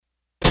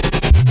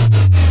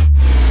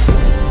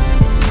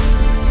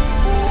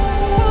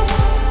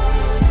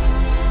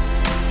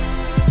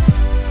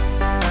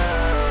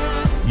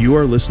You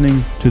are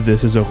listening to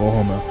This is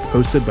Oklahoma,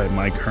 hosted by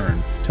Mike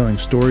Hearn, telling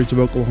stories of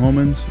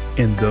Oklahomans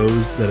and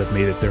those that have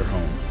made it their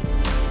home.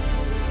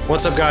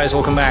 What's up, guys?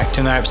 Welcome back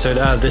to another episode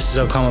of This is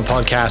Oklahoma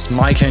Podcast.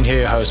 Mike Hearn here,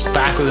 your host,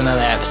 back with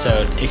another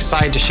episode.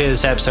 Excited to share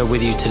this episode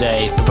with you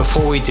today. But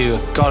before we do,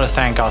 I've got to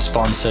thank our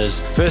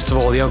sponsors. First of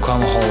all, the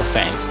Oklahoma Hall of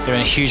Fame. They're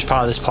been a huge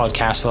part of this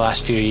podcast for the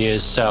last few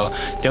years. So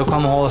the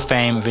Oklahoma Hall of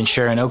Fame have been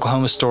sharing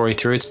Oklahoma's story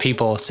through its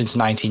people since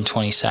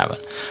 1927.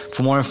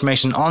 For more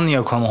information on the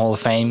Oklahoma Hall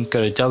of Fame,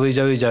 go to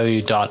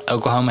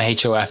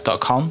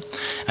www.oklahomahof.com.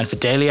 And for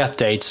daily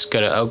updates,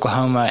 go to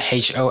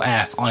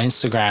oklahomahof on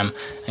Instagram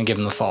and give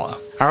them a follow.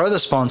 Our other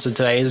sponsor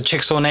today is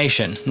Chickasaw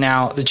Nation.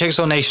 Now, the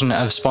Chickasaw Nation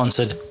have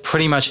sponsored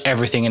pretty much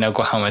everything in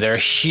Oklahoma. They're a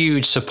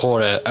huge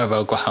supporter of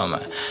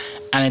Oklahoma.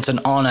 And it's an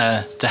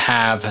honor to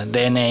have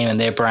their name and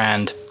their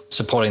brand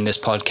supporting this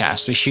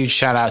podcast. A huge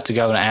shout out to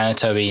Governor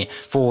Anatobi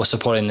for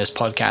supporting this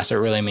podcast. It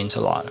really means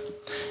a lot.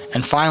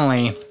 And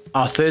finally,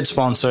 our third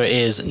sponsor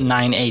is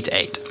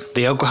 988.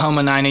 The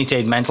Oklahoma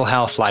 988 Mental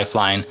Health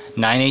Lifeline.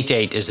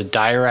 988 is a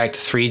direct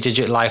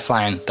 3-digit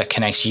lifeline that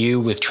connects you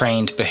with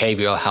trained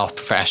behavioral health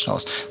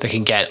professionals that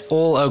can get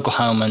all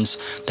Oklahomans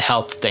the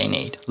help that they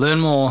need. Learn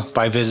more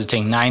by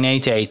visiting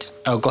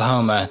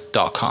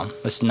 988oklahoma.com.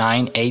 That's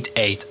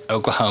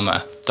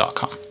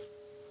 988oklahoma.com.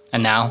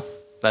 And now,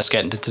 let's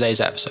get into today's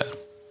episode.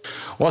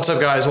 What's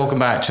up, guys? Welcome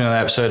back to another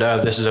episode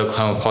of This is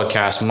Oklahoma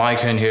Podcast.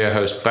 Mike Hearn here,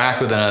 host,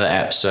 back with another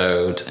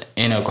episode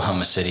in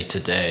Oklahoma City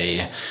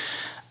today.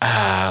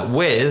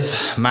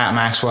 With Matt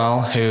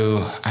Maxwell,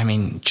 who,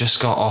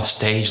 just got off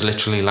stage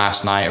literally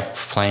last night of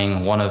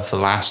playing one of the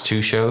last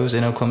 2 shows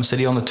in Oklahoma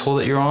City on the tour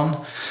that you're on,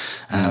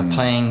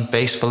 playing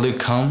bass for Luke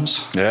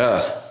Combs.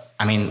 Yeah.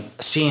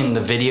 Seeing the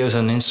videos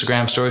and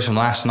Instagram stories from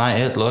last night,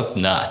 it looked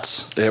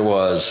nuts. It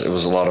was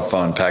a lot of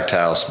fun. Packed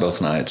house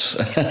both nights.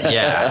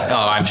 Yeah.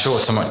 Oh, I'm sure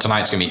tonight's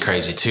going to be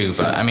crazy too.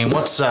 But,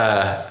 what's,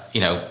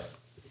 obviously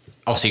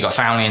you got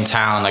family in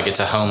town, like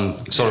it's a home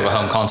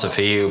concert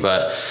for you,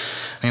 but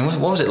what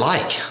was it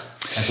like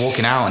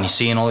walking out and you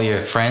seeing all your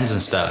friends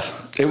and stuff?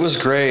 It was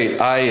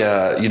great.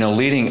 I,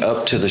 leading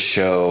up to the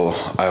show,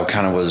 I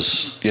kind of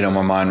was,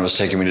 my mind was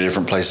taking me to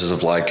different places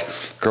of like,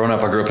 growing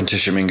up, I grew up in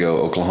Tishomingo,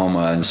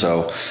 Oklahoma. And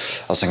so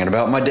I was thinking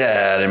about my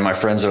dad and my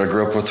friends that I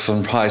grew up with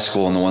from high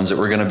school and the ones that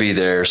were going to be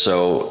there.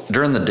 So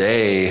during the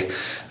day,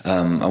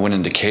 I went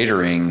into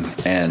catering,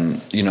 and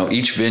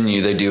each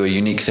venue, they do a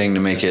unique thing to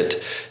make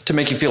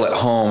you feel at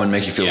home and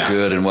make you feel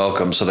good and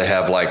welcome. So they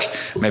have like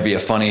maybe a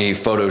funny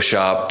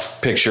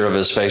Photoshop picture of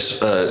his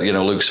face,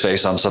 Luke's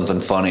face on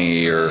something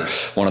funny, or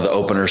one of the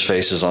openers'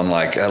 faces on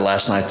like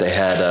last night they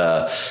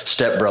had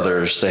Step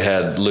Brothers. They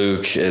had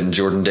Luke and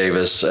Jordan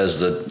Davis as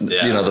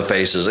the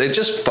faces. It's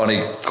just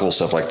funny, cool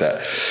stuff like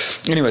that.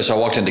 Anyway, so I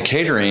walked into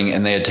catering,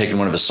 and they had taken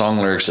one of his song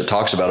lyrics that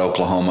talks about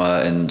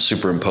Oklahoma and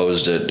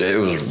superimposed it. It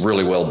was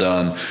really well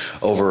done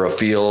over a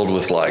field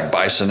with like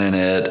bison in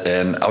it.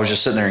 And I was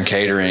just sitting there in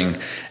catering,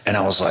 and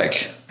I was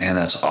like, man,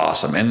 that's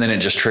awesome. And then it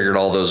just triggered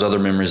all those other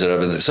memories that I've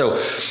been.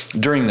 So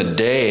during the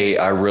day,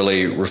 I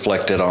really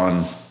reflected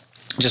on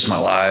just my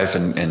life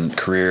and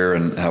career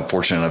and how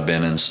fortunate I've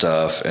been and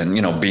stuff. And,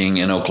 being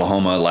in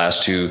Oklahoma,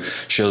 last 2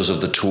 shows of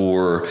the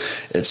tour,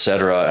 et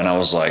cetera. And I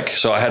was like,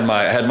 so I had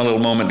my little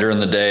moment during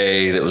the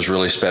day that was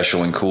really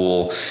special and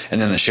cool. And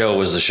then the show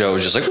was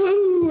just like,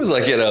 woo! It was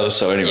like,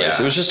 so anyways,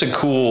 It was just a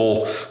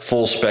cool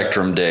full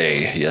spectrum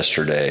day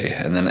yesterday.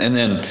 And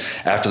then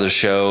after the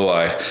show,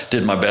 I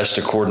did my best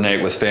to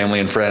coordinate with family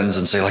and friends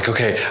and say like,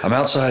 okay, I'm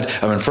outside,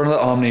 I'm in front of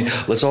the Omni,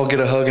 let's all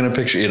get a hug and a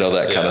picture,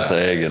 that kind of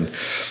thing. And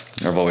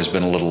I've always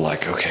been a little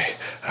like, okay,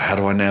 how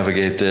do I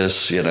navigate this?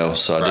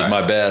 So I did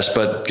my best,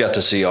 but got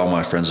to see all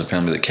my friends and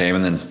family that came,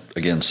 and then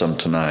again, some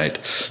tonight.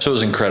 So it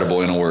was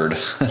incredible, in a word.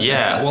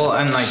 Yeah. Well,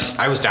 and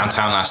I was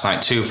downtown last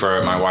night too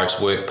for my wife's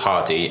work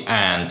party,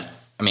 and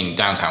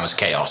downtown was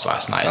chaos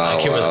last night.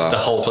 The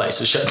whole place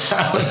was shut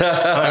down. And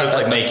I was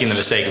making the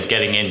mistake of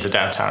getting into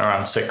downtown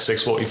around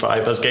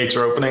 6:45 as gates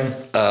are opening.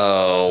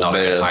 Oh, not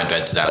man. a good time to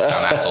enter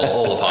downtown at all.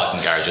 All the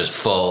parking garages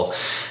full.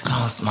 And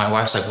my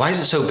wife's like, why is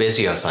it so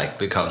busy? I was like,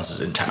 because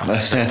it's in town.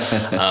 She's like,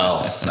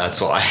 oh,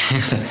 that's why.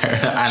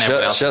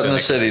 And shutting the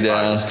city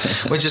down.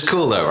 Which is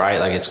cool though,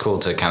 right? It's cool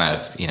to kind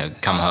of,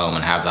 come home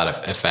and have that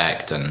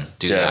effect and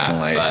do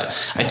Definitely. that.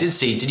 But I did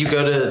you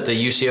go to the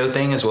UCO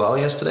thing as well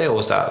yesterday, or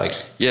was that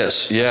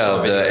Yes,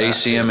 the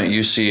ACM at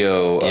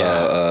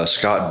UCO,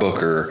 Scott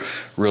Booker,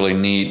 really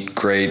neat,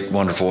 great,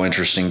 wonderful,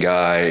 interesting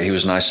guy. He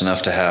was nice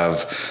enough to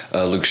have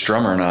Luke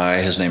Strummer and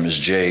I, his name is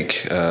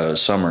Jake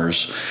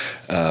Summers,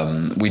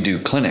 we do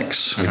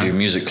clinics, we do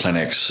music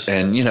clinics,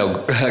 and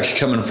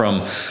coming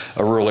from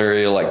a rural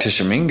area like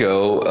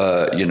Tishomingo,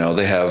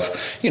 they have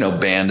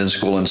band in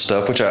school and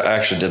stuff, which I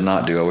actually did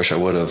not do. I wish I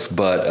would have,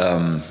 but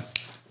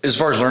as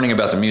far as learning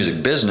about the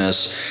music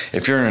business,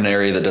 if you're in an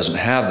area that doesn't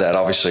have that,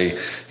 obviously,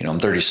 I'm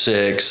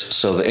 36,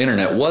 so the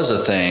internet was a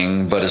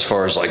thing, but as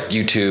far as like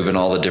YouTube and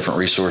all the different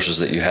resources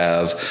that you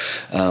have,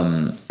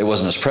 it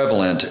wasn't as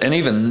prevalent. And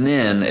even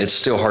then, it's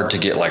still hard to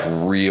get like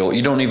real,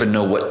 you don't even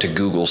know what to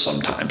Google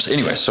sometimes.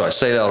 Anyway, so I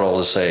say that all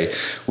to say,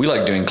 we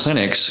like doing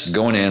clinics,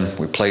 going in,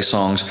 we play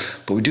songs,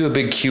 but we do a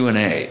big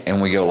Q&A,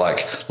 and we go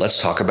like, let's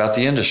talk about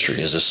the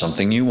industry. Is this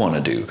something you want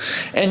to do?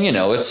 And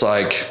it's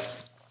like,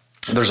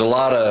 there's a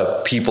lot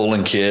of people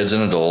and kids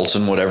and adults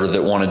and whatever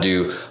that want to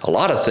do a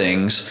lot of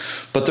things,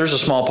 but there's a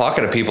small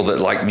pocket of people that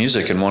like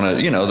music and want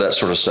to, that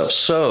sort of stuff.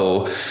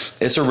 So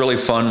it's a really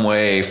fun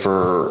way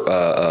for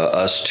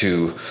us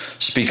to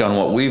speak on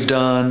what we've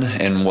done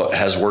and what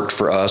has worked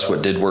for us,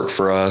 what did work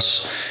for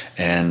us,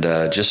 and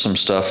just some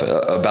stuff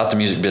about the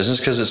music business,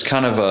 because it's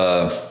kind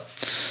of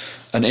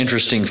an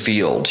interesting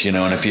field,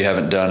 and if you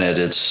haven't done it,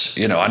 it's,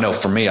 I know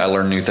for me, I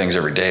learn new things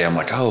every day. I'm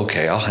like, oh,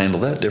 okay, I'll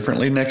handle that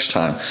differently next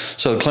time.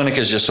 So the clinic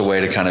is just a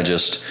way to kind of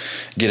just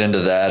get into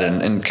that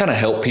and kind of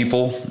help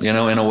people, in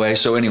a way.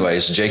 So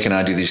anyways, Jake and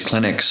I do these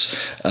clinics.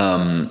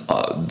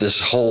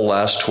 This whole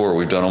last tour,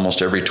 we've done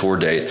almost every tour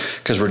date,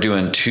 because we're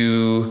doing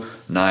 2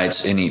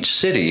 nights in each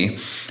city.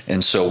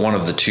 And so one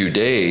of the 2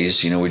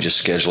 days, we just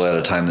schedule at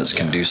a time that's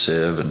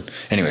conducive. And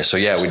anyway, so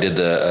yeah, we did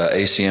the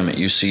ACM at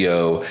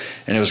UCO,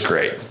 and it was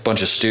great.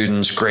 Bunch of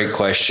students, great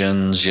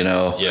questions,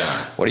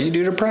 Yeah. What do you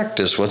do to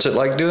practice? What's it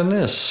like doing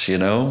this? Do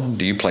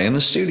you play in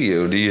the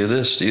studio? Do you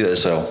this? Do you that?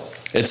 So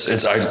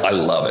I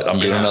love it. I'm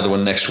doing another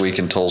one next week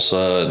in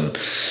Tulsa, and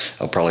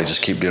I'll probably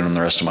just keep doing them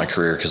the rest of my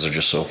career because they're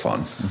just so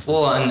fun.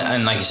 Well,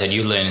 and like you said,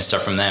 you learn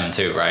stuff from them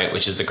too, right?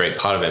 Which is the great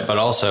part of it. But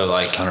also,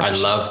 like, 100%. I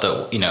love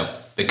that,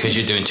 because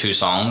you're doing 2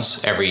 songs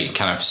every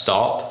kind of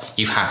stop,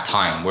 you have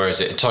time. Whereas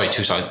 2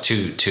 songs,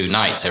 two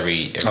nights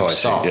every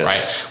stop, yes.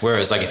 right?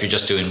 Whereas like if you're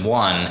just doing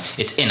one,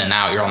 it's in and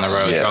out. You're on the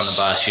road, you're on the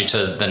bus, you're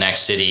to the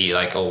next city,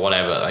 like, or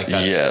whatever. Like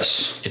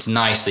that's, it's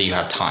nice that you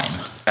have time.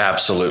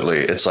 Absolutely.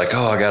 It's like,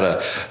 I gotta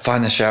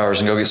find the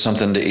showers and go get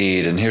something to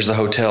eat, and here's the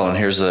hotel,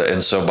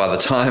 and so by the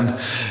time,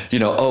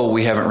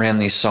 we haven't ran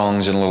these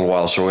songs in a little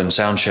while, so in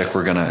sound check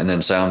and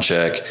then sound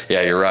check.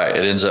 Yeah, you're right.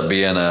 It ends up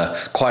being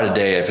quite a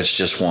day if it's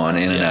just one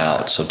in and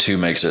out. So 2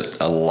 makes it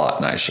a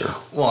lot nicer.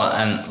 Well,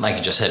 and like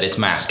you just said, it's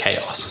mass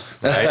chaos.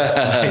 Right?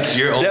 Like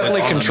you're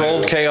definitely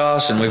controlled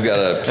chaos, and we've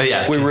got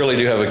we really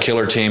do have a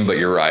killer team, but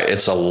you're right,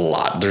 it's a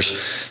lot.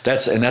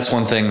 That's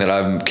one thing that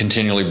I'm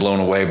continually blown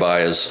away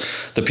by, is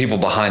the people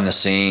behind the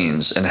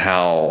scenes and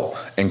how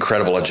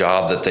incredible a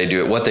job that they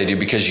do at what they do,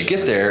 because you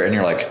get there and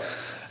you're like,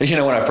 when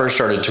I first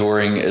started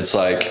touring, it's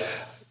like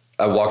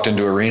I walked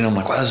into an arena, I'm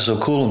like, wow, this is so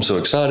cool, I'm so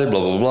excited,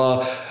 blah, blah,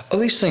 blah. Oh,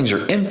 these things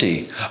are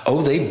empty.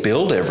 Oh, they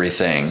build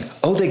everything.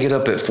 Oh, they get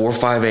up at 4 or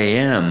 5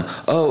 a.m.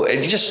 Oh,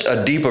 just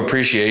a deep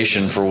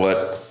appreciation for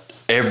what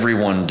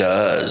everyone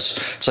does.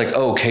 It's like,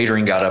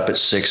 catering got up at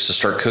 6 to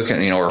start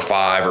cooking, or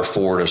 5 or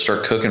 4 to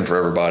start cooking for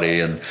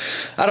everybody. And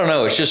I don't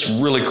know, it's just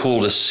really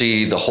cool to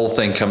see the whole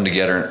thing come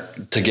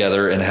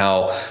together and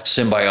how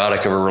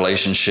symbiotic of a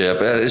relationship.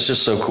 It's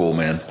just so cool,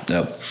 man.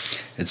 Yep.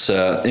 It's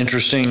an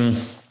interesting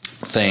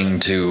thing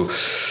to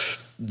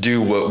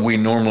do what we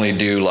normally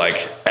do,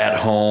 like at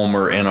home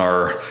or in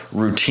our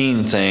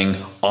routine thing,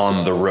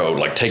 on the road.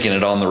 Like taking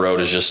it on the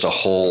road is just a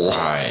whole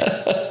right.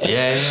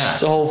 Yeah.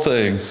 It's a whole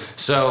thing.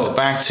 So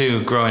back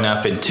to growing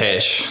up in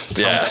Tisch.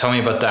 Tell me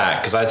about that,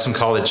 because I had some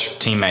college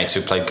teammates who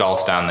played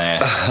golf down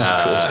there.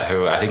 Cool.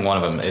 Who I think one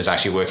of them is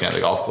actually working at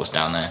the golf course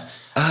down there.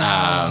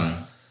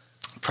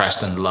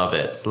 Preston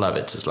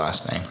Lovett's his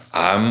last name.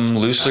 I'm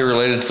loosely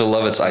related to the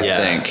Lovitts, I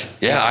think.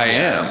 Yeah, I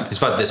am. He's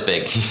about this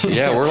big.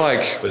 Yeah, we're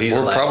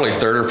probably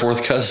 3rd or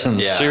 4th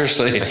cousins. Yeah.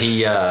 Seriously. But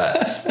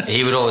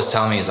he would always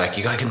tell me, he's like,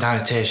 you gotta come down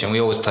to Tisch, and we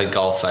always played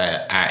golf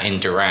in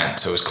Durant,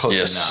 so it was close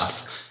enough.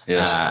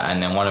 Yes.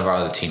 And then one of our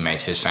other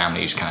teammates, his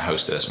family used to kind of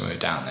hosted us when we were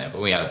down there,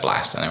 but we had a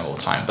blast down there all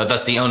the time. But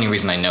that's the only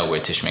reason I know where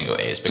Tishomingo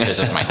is, because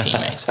of my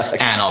teammates.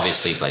 And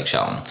obviously Blake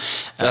Shelton.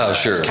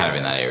 Sure. It's kind of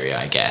in that area,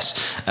 I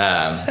guess.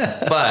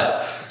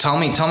 But tell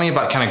me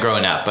about kind of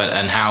growing up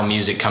and how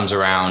music comes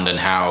around, and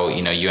how,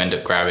 you end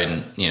up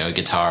grabbing, a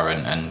guitar,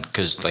 and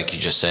because like you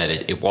just said,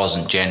 it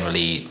wasn't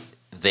generally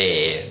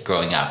there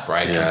growing up,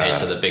 right? Yeah. Compared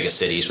to the bigger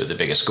cities with the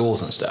bigger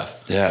schools and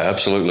stuff. Yeah,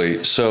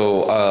 absolutely.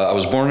 So I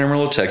was born in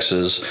Amarillo,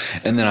 Texas,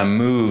 and then I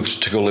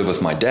moved to go live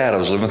with my dad. I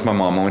was living with my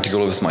mom. I went to go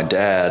live with my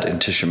dad in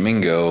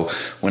Tishomingo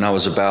when I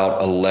was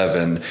about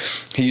 11.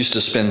 He used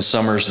to spend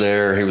summers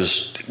there. He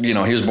was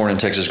born in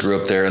Texas, grew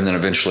up there, and then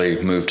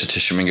eventually moved to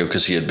Tishomingo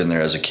because he had been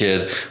there as a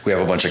kid. We have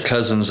a bunch of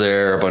cousins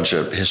there, a bunch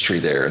of history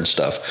there and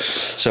stuff.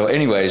 So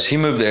anyways, he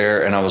moved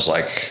there, and I was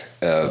like,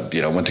 went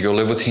to go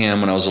live with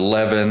him when I was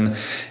 11.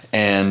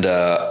 And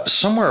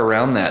somewhere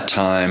around that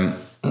time,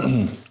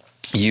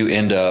 you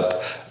end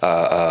up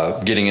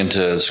getting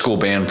into school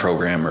band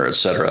program or et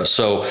cetera.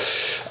 So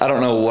I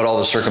don't know what all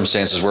the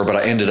circumstances were, but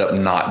I ended up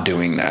not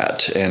doing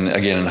that. And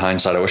again, in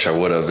hindsight, I wish I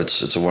would have.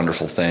 It's a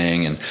wonderful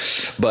thing.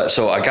 But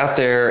so I got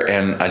there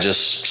and I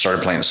just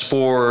started playing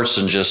sports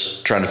and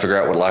just trying to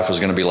figure out what life was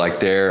going to be like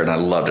there. And I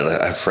loved it.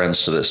 I have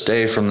friends to this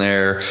day from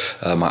there.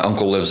 My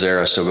uncle lives there.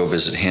 I still go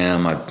visit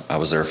him. I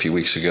was there a few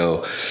weeks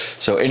ago.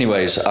 So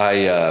anyways,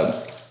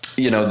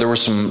 there were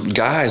some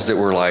guys that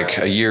were like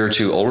a year or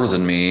two older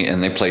than me,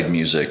 and they played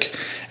music.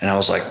 And I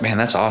was like, man,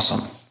 that's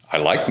awesome. I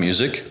like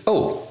music.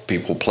 Oh,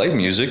 people play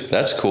music.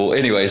 That's cool.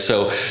 Anyway,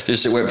 so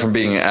just it went from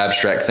being an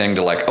abstract thing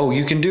to like, oh,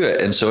 you can do it.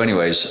 And so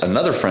anyways,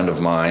 another friend of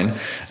mine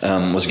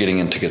was getting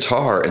into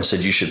guitar and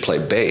said, you should play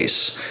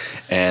bass.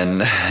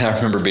 And I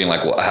remember being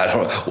like,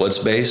 well, what's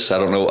bass? I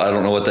don't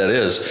know what that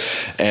is.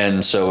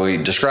 And so he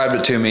described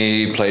it to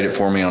me, played it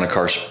for me on a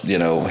car,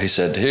 he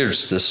said,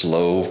 here's this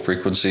low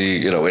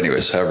frequency,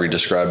 anyways, however he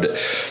described it.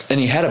 And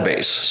he had a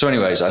bass. So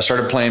anyways, I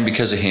started playing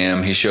because of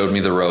him. He showed me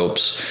the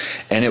ropes,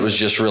 and it was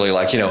just really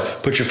like,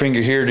 put your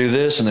finger here, do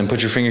this, and then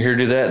put your finger here,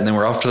 do that. And then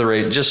we're off to the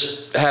race,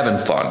 just having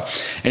fun.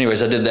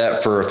 Anyways, I did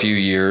that for a few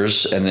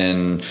years, and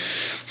then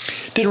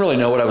didn't really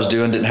know what I was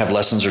doing, didn't have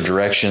lessons or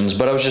directions,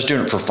 but I was just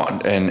doing it for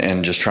fun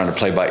and just trying to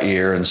play by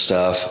ear and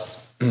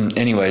stuff.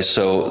 Anyway,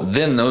 so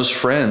then those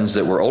friends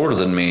that were older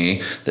than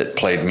me that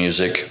played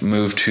music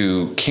moved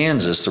to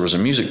Kansas. There was a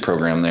music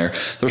program there.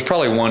 There was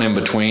probably one in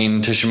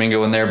between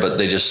Tishomingo and there, but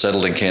they just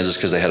settled in Kansas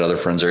because they had other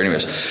friends there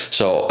anyways.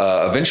 So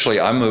eventually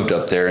I moved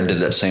up there and did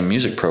that same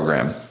music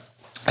program.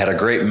 Had a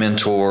great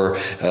mentor,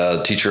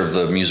 teacher of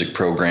the music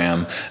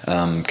program,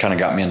 kind of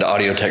got me into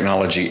audio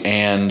technology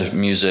and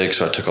music.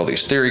 So I took all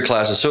these theory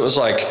classes. So it was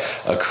like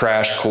a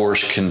crash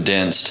course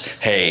condensed,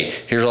 hey,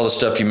 here's all the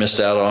stuff you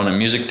missed out on in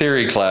music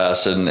theory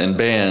class and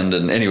band.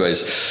 And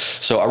anyways,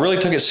 so I really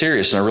took it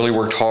serious and I really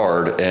worked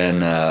hard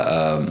and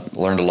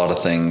learned a lot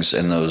of things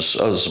in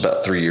those. I was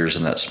about 3 years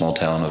in that small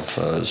town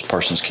of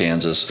Parsons,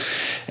 Kansas.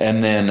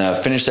 And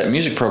then finished that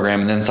music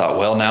program and then thought,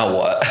 well, now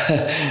what?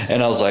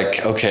 And I was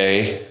like,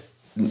 okay.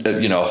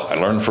 I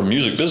learned from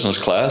music business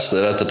class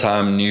that at the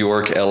time, New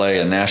York,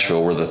 LA, and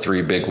Nashville were the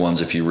three big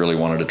ones if you really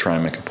wanted to try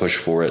and make a push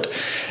for it.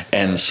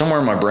 And somewhere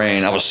in my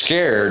brain, I was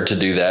scared to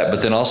do that,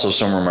 but then also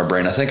somewhere in my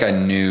brain, I think I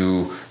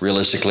knew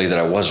realistically that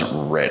I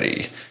wasn't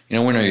ready.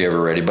 When are you ever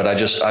ready? But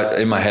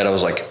in my head, I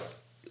was like,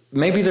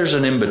 maybe there's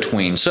an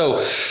in-between.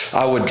 So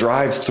I would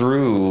drive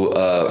through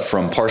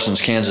from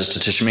Parsons, Kansas to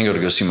Tishomingo to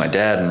go see my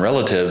dad and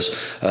relatives,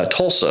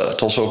 Tulsa,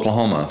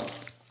 Oklahoma.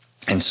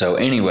 And so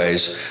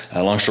anyways,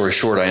 long story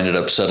short, I ended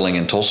up settling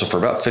in Tulsa for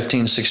about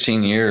 15,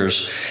 16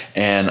 years.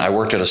 And I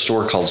worked at a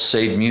store called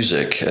Sade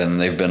Music.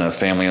 And they've been a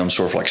family-owned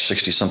store for like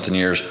 60-something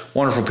years.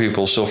 Wonderful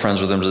people, still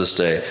friends with them to this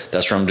day.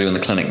 That's where I'm doing the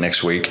clinic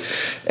next week.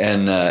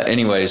 And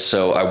anyways,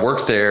 so I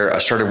worked there. I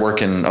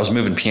was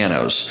moving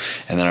pianos.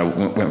 And then I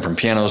went from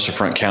pianos to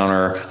front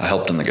counter. I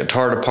helped in the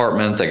guitar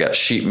department. They got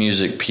sheet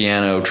music,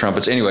 piano,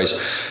 trumpets. Anyways,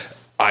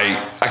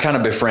 I kind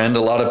of befriend a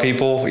lot of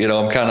people.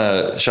 I'm kind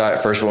of shy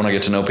at first, but when I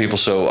get to know people.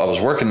 So I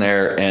was working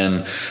there,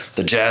 and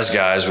the jazz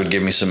guys would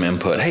give me some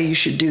input. Hey, you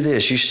should do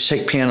this. You should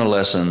take piano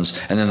lessons.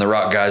 And then the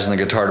rock guys in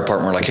the guitar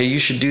department were like, hey, you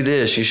should do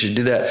this. You should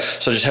do that.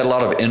 So I just had a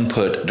lot of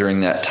input during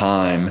that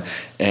time.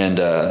 And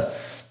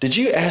did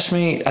you ask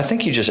me? I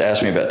think you just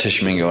asked me about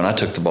Tishomingo, and I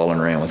took the ball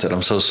and ran with it.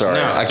 I'm so sorry.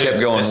 No, I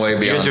kept going way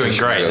beyond. You're doing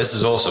Tishomingo. Great. This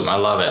is awesome. I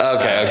love it.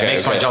 Okay. It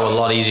makes my job a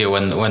lot easier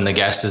when the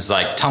guest is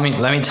like,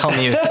 let me tell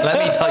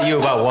you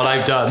about what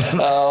I've done.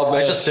 Oh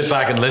man, I just sit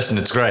back and listen.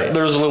 It's great.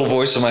 There was a little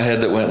voice in my head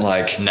that went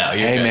like, "No,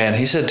 hey good. Man,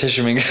 he said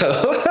Tishomingo."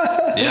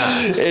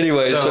 Yeah.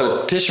 Anyway,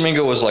 so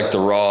Tishomingo was like the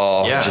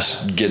raw,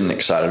 just getting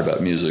excited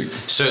about music.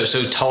 So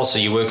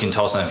Tulsa, you work in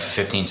Tulsa for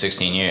 15,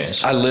 16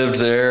 years. I lived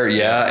there,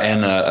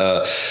 and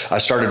I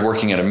started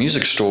working at a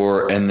music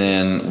store, and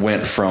then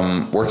went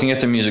from working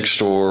at the music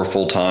store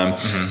full time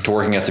to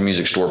working at the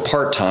music store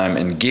part time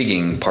and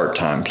gigging part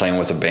time, playing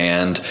with a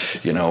band,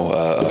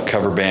 a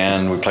cover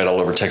band. We played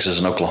all over Texas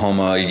and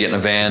Oklahoma. You get in a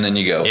van and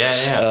you go.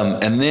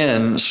 And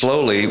then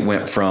slowly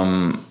went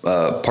from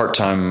part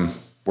time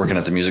working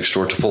at the music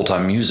store to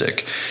full-time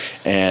music,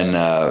 and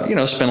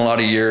spent a lot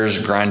of years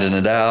grinding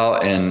it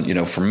out.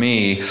 And for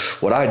me,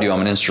 what I do, I'm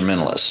an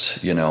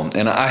instrumentalist,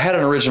 and I had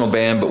an original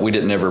band, but we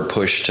didn't ever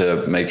push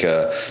to make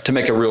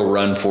a real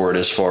run for it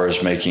as far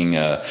as making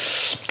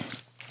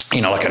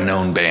like a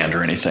known band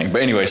or anything.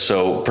 But anyway,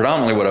 so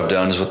predominantly what I've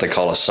done is what they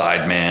call a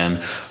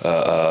sideman,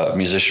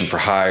 musician for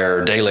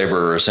hire, day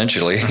laborer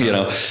essentially,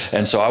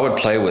 And so I would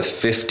play with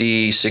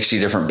 50, 60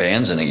 different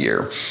bands in a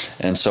year.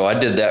 And so I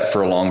did that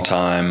for a long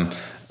time.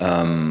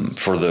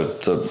 For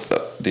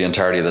the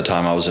entirety of the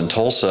time I was in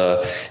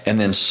Tulsa. And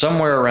then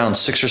somewhere around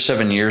 6 or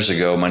 7 years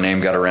ago, my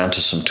name got around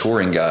to some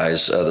touring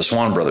guys, the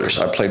Swan Brothers.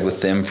 I played with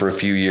them for a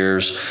few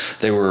years.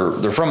 They're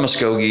from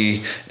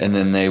Muskogee, and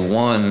then they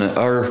won,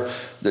 or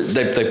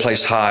they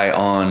placed high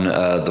on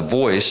The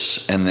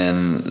Voice, and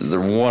then they're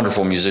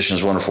wonderful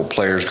musicians, wonderful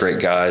players, great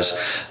guys.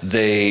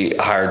 They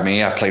hired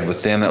me. I played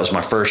with them. That was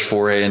my first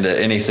foray into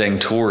anything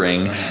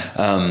touring.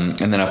 And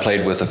then I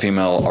played with a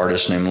female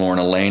artist named Lauren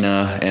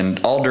Elena, and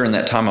all during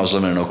that time I was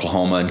living in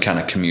Oklahoma and kind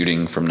of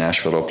commuting from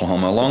Nashville to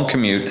Oklahoma, a long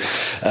commute.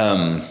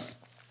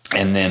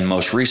 And then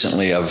most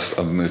recently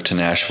I've moved to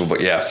Nashville, but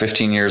yeah,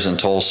 15 years in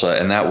Tulsa.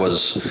 And that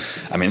was,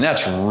 I mean,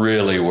 that's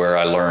really where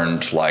I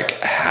learned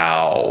like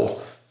how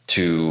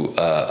to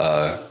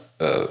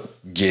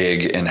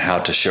gig and how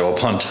to show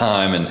up on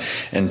time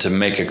and to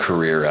make a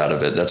career out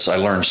of it. I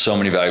learned so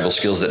many valuable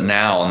skills that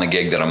now on the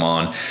gig that I'm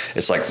on,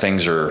 it's like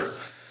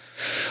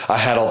I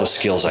had all the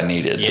skills I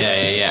needed.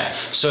 Yeah.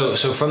 So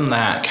from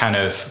that kind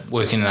of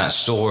working in that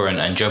store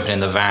and jumping in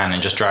the van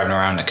and just driving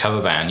around in a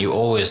cover band, you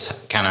always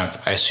kind of,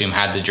 I assume,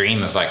 had the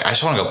dream of like, I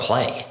just want to go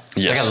play.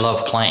 Yes. Like I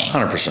love playing.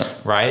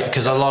 100%. Right?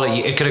 Because a lot of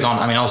it could have gone,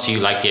 I mean, obviously you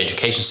like the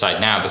education side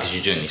now because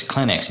you're doing these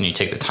clinics and you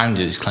take the time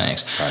to do these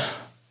clinics. Right.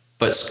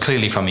 But it's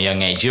clearly from a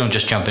young age, you don't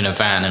just jump in a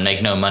van and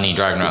make no money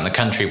driving around the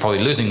country, probably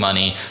losing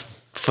money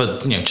for,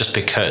 just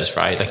because,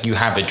 right? Like you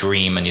have a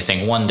dream and you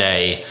think one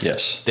day,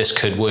 yes, this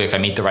could work. I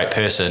meet the right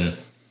person.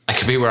 I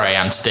could be where I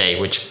am today,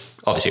 which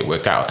obviously it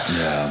worked out.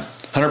 Yeah,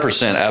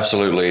 100%,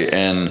 absolutely.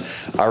 And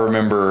I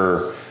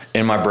remember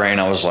in my brain,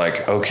 I was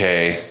like,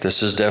 okay,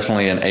 this is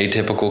definitely an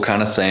atypical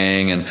kind of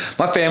thing. And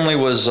my family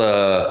was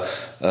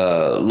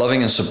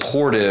loving and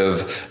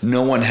supportive.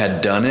 No one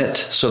had done it,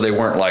 so they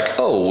weren't like,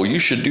 oh, well, you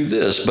should do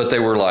this. But they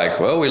were like,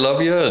 well, we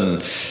love you,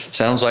 and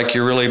sounds like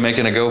you're really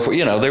making a go for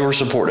it. They were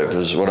supportive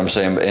is what I'm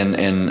saying. And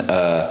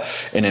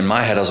in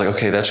my head, I was like,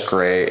 okay, that's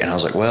great. And I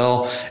was like,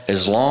 well,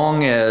 as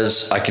long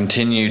as I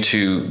continue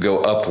to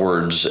go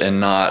upwards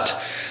and not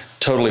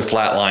totally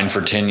flatline for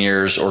 10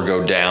 years or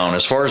go down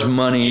as far as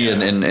money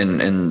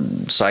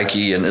and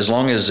psyche, and as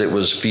long as it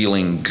was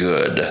feeling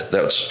good,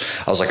 I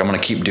was like, I'm going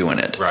to keep doing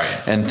it. Right.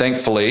 And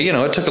thankfully,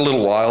 it took a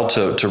little while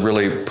to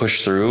really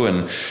push through,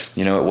 and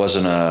it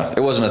wasn't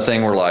a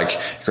thing where like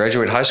you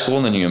graduate high school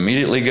and then you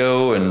immediately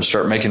go and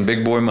start making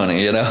big boy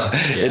money.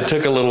 It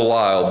took a little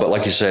while, but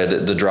like you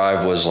said, the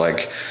drive was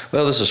like,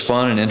 well, this is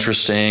fun and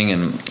interesting,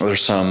 and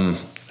there's some,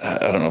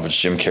 I don't know if it's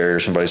Jim Carrey or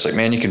somebody's like,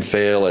 man, you can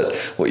fail at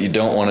what you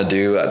don't want to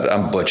do.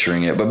 I'm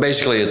butchering it, but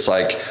basically it's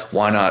like,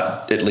 why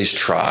not at least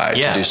try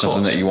to do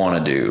something that you want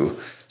to do?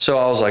 So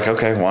I was like,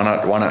 okay, why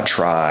not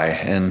try?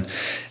 And,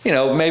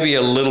 maybe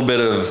a little bit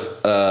of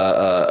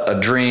a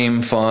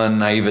dream, fun,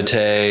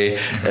 naivete,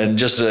 and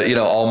just,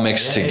 all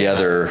mixed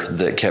together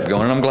that kept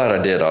going. And I'm glad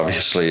I did,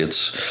 obviously.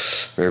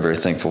 It's very, very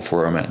thankful for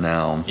where I'm at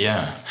now.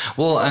 Yeah.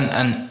 Well,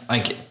 and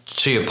like,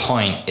 to your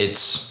point,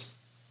 it's,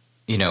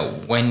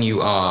 when you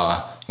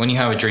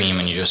have a dream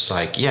and you're just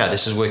like, yeah,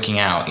 this is working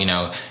out,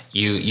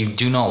 you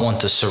do not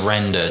want to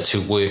surrender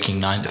to working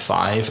 9 to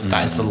 5.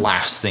 That is the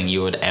last thing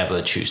you would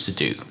ever choose to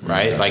do,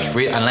 right? Like,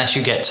 unless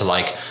you get to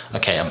like,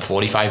 okay, I'm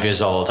 45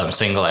 years old, I'm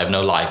single, I have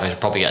no life, I should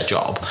probably get a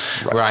job,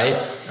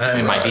 right?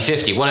 It might be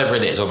 50, whatever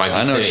it is, or it might be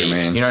 30. I know what you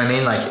mean. You know what I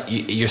mean? Like,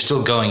 you're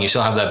still going, you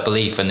still have that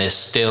belief, and there's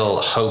still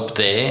hope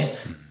there.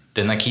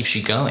 Then that keeps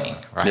you going,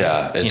 right?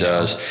 Yeah, it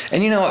does.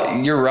 And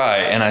you're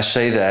right. And I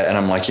say that, and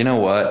I'm like, you know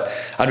what?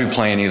 I'd be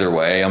playing either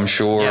way, I'm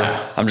sure.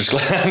 Yeah. I'm just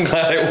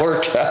glad it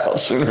worked out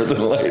sooner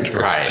than later.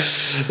 Right.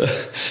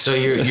 So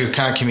you're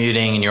kind of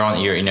commuting, and you're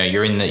in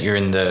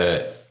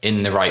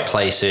the right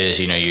places.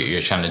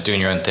 You're kind of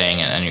doing your own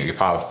thing, and you're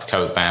part of a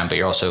cover band, but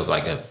you're also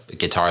like a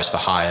guitarist for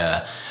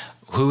hire.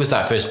 Who was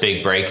that first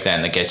big break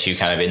then that gets you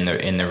kind of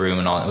in the room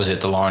and all? Was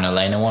it the Lauren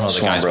Elena one, or the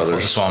Swan guys Brothers.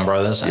 before the Swan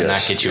Brothers? And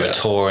yes, that gets you a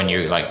tour, and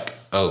you're like,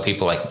 oh,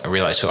 people like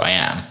realize who I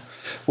am.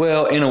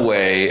 Well, in a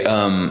way,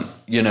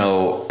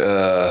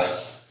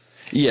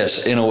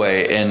 yes, in a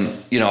way. And,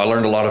 I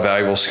learned a lot of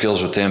valuable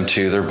skills with them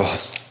too. They're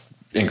both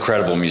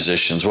incredible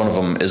musicians. One of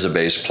them is a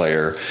bass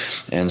player.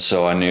 And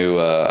so I knew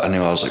I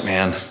was like,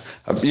 man,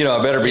 I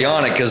better be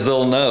on it because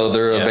they'll know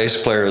they're a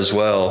bass player as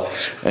well.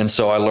 And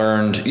so I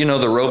learned,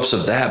 the ropes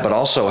of that, but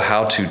also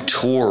how to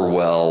tour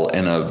well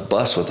in a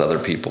bus with other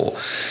people.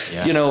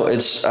 Yeah.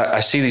 I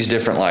see these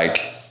different,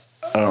 like,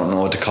 I don't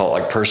know what to call it,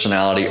 like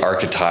personality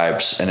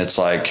archetypes. And it's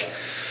like,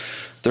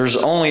 there's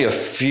a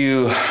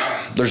few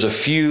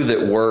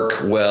that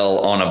work well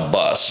on a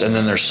bus. And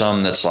then there's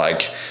some that's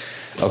like,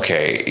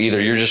 okay, either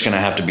you're just going to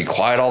have to be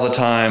quiet all the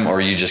time or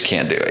you just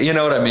can't do it. You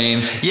know what I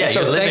mean? Yeah.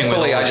 So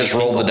thankfully I just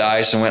rolled the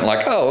dice and went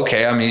like, oh,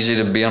 okay, I'm easy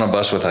to be on a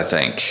bus with, I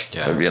think.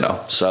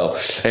 Yeah. So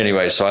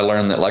anyway, so I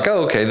learned that like,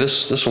 oh, okay,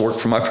 this will work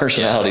for my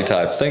personality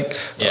type.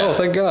 Oh,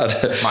 thank God.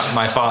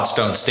 My farts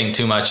don't stink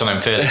too much and I'm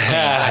fairly clean.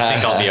 I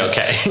think I'll be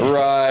okay.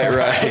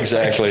 Right,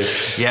 exactly.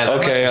 Yeah.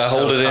 Okay, I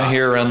hold it in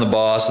here around the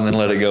boss and then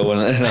let it go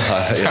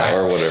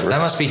or whatever.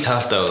 That must be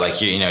tough though.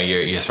 Like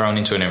you're thrown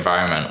into an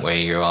environment where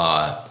you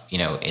are,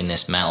 in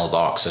this metal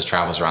box that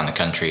travels around the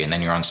country, and then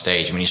you're on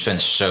stage. I mean, you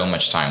spend so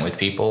much time with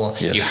people.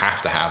 Yes. You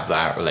have to have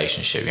that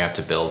relationship. You have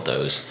to build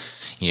those.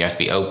 You have to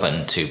be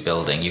open to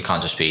building. You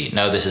can't just be,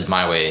 no, this is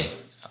my way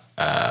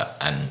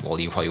and well,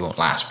 you probably won't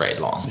last very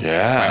long.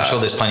 Yeah. I'm sure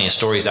there's plenty of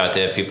stories out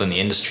there, people in the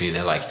industry,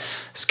 they're like,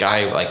 this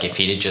guy, like if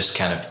he'd just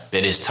kind of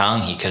bit his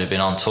tongue, he could have been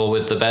on tour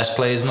with the best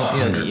players. You know what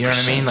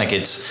I mean? Like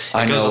it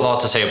goes a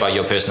lot to say about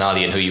your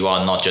personality and who you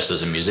are, not just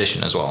as a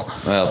musician as well.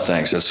 Well,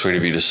 thanks. That's sweet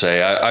of you to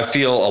say. I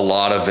feel a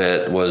lot of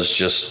it was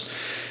just,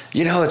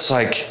 it's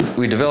like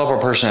we develop our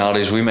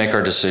personalities, we make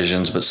our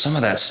decisions, but some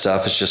of that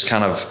stuff is just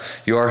kind of,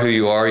 you are who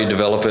you are, you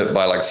develop it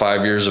by like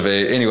 5 years of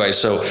age. Anyway,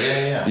 so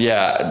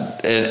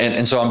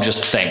and so I'm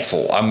just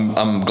thankful.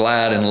 I'm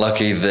glad and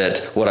lucky that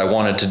what I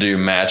wanted to do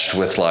matched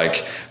with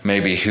like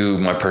maybe who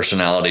my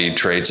personality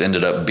traits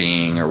ended up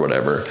being or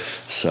whatever.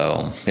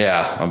 So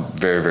yeah, I'm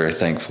very, very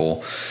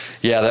thankful.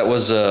 Yeah, that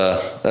was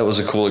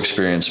a cool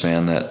experience,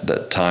 man.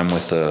 That time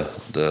with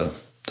the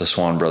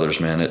Swan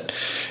Brothers, man, it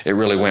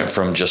really went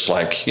from just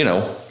like,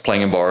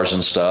 playing in bars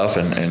and stuff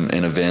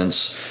and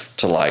events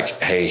to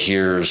like, hey,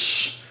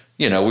 here's,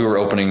 we were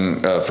opening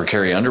for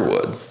Carrie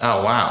Underwood.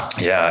 Oh, wow.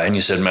 Yeah. And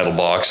you said Metal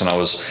Box. And I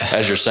was,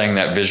 as you're saying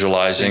that,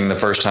 visualizing the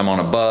first time on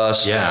a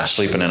bus,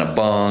 sleeping in a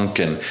bunk.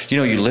 And,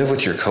 you live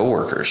with your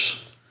coworkers.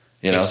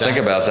 Think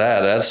about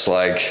that. That's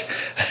like,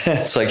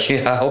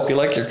 I hope you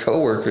like your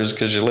coworkers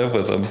because you live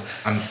with them.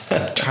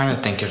 I'm trying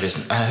to think of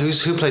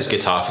who plays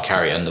guitar for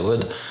Carrie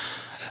Underwood?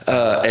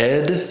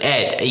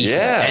 Ed.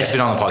 Yeah. Ed's been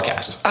on the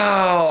podcast.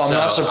 Oh, I'm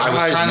not surprised. I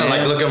was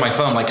trying to look at my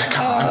phone,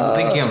 I'm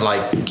thinking of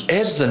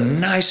Ed's the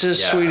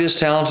nicest, sweetest,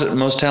 talented,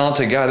 most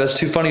talented guy. That's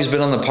too funny. He's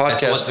been on the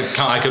podcast.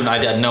 I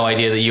had no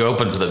idea that you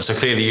opened for them, so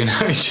clearly you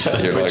know each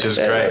other, which is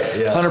great.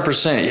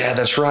 100%. Yeah,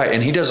 that's right.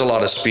 And he does a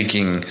lot of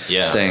speaking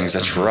things.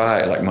 That's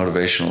right, like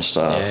motivational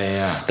stuff.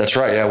 Yeah. That's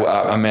right. Yeah,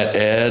 I met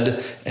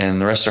Ed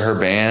and the rest of her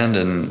band,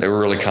 and they were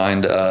really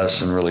kind to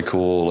us and really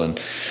cool. And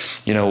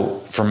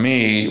for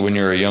me, when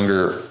you're a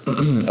younger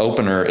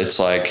opener, it's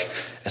like,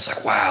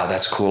 wow,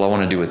 that's cool. I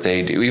want to do what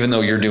they do. Even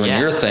though you're doing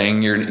your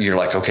thing, you're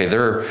like, okay,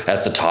 they're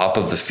at the top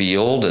of the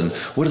field, and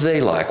what do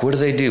they like? What do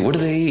they do? What do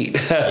they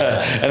eat?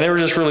 And they were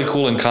just really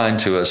cool and kind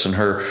to us. And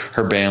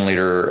her band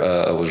leader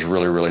was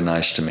really, really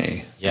nice to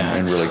me. Yeah,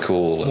 and really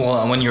cool. Well,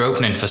 and when you're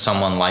opening for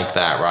someone like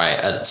that, right,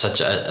 at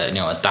such a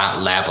at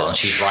that level, and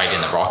she's riding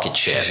the rocket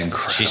ship. She's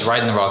incredible. She's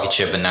riding the rocket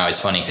ship, and now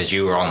it's funny because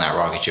you were on that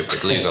rocket ship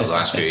with Luke over the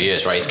last few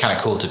years, right? It's kind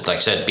of cool to, like I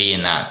said, be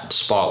in that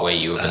spot where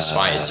you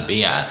aspired to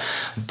be at,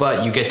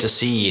 but you get to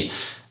see,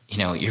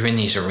 you're in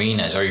these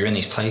arenas or you're in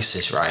these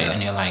places, right,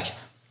 and you're like,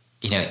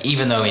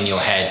 even though in your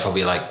head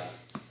probably like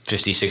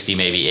 50, 60,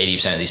 maybe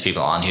 80% of these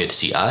people aren't here to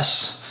see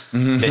us.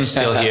 They're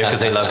still here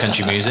because they love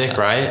country music,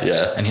 right?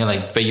 Yeah. And you're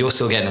like, but you're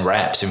still getting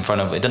reps in front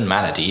of, it doesn't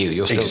matter to you.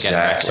 You're still getting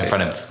reps in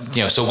front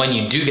of, so when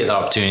you do get the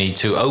opportunity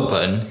to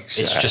open,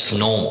 it's just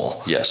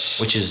normal.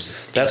 Yes. Which is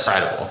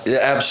incredible.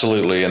 Yeah,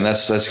 absolutely. And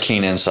that's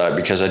keen insight,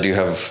 because I do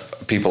have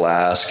people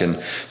ask, and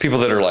people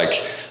that are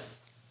like,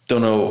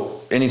 don't know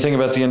anything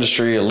about the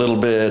industry, a little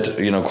bit,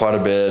 quite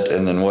a bit,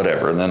 and then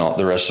whatever. And then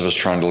the rest of us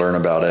trying to learn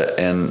about it.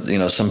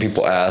 And, some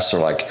people ask, they're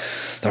like,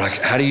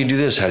 how do you do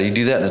this? How do you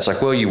do that? And it's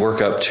like, well, you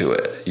work up to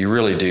it. You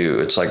really do.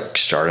 It's like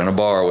starting a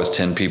bar with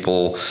 10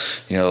 people,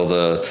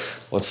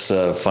 what's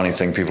the funny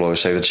thing people always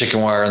say? The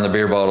chicken wire and the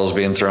beer bottles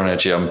being thrown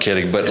at you. I'm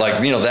kidding. But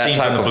that Scene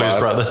type of Blues vibe.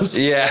 Brothers.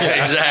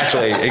 Yeah,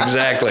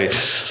 exactly.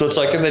 So it's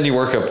like, and then you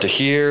work up to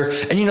here,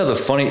 and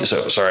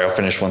sorry, I'll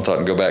finish one thought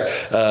and go back.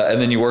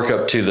 And then you work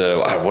up to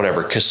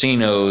the,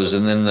 casinos,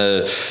 and then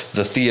the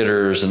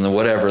theaters and the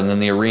whatever, and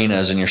then the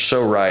arenas, and you're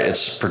so right.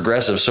 It's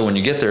progressive. So when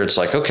you get there, it's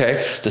like,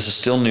 okay, this is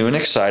still new and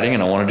exciting,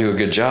 and I want to do a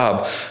good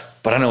job.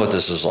 But I know what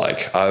this is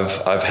like.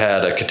 I've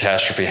had a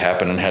catastrophe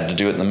happen and had to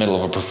do it in the middle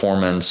of a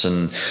performance,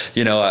 and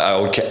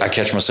I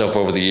catch myself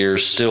over the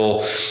years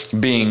still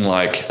being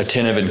like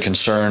attentive and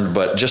concerned,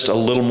 but just a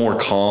little more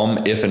calm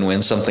if and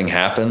when something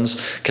happens,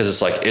 because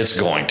it's like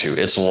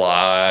it's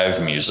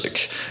live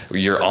music.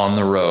 You're on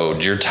the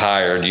road. You're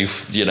tired.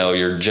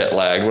 You're jet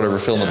lagged. Whatever.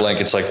 Fill in the blank.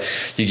 It's like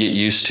you get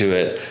used to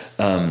it.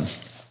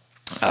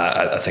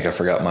 I think I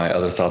forgot my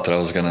other thought that I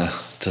was gonna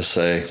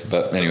say,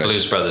 but anyway.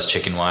 Blues Brothers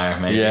chicken wire,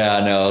 maybe. Yeah,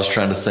 I know. I was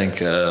trying to think.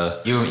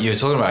 You were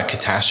talking about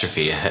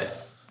catastrophe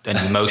and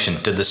emotion.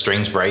 Did the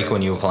strings break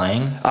when you were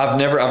playing? I've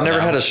never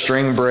had a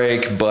string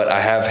break, but I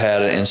have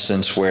had an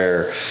instance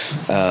where.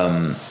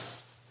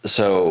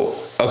 So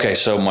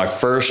my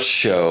first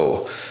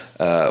show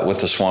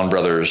with the Swan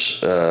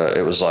Brothers,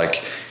 it was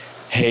like,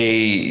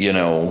 hey,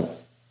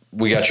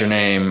 we got your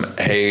name.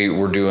 Hey,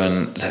 we're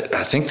doing,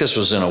 I think this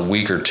was in a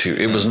week or two.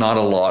 It was not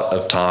a lot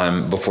of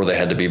time before they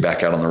had to be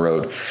back out on the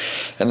road.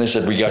 And they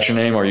said, we got your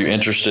name. Are you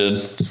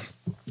interested?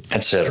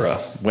 Etc.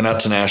 Went out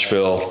to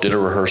Nashville, did a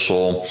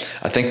rehearsal.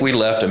 I think we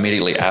left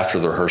immediately after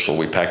the rehearsal.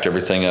 We packed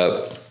everything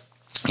up,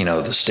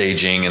 the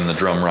staging and the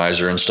drum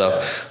riser and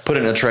stuff. Put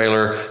it in a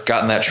trailer,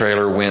 got in that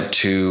trailer, went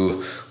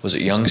to, was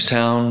it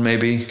Youngstown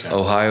maybe? Okay.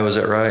 Ohio, is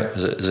that right?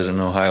 Is it in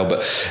Ohio?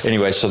 But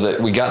anyway, so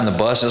that we got in the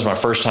bus. This is my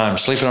first time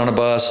sleeping on a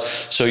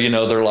bus. So,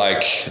 they're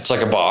like, it's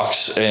like a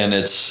box and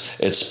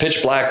it's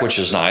pitch black, which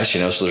is nice, so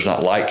there's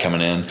not light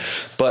coming in,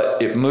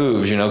 but it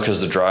moves,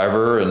 because the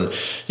driver and,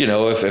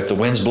 if the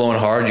wind's blowing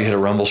hard, you hit a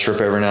rumble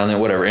strip every now and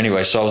then, whatever.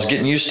 Anyway, so I was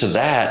getting used to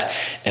that.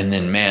 And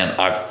then, man,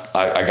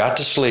 I got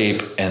to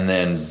sleep and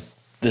then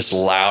this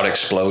loud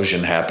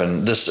explosion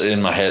happened. This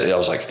in my head, I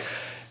was like,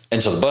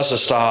 and so the bus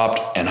has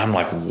stopped, and I'm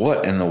like,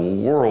 what in the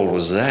world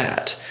was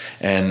that?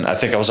 And I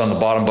think I was on the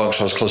bottom bunk,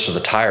 so I was close to the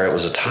tire. It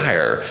was a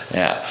tire,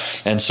 yeah.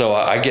 And so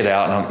I get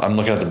out, and I'm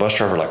looking at the bus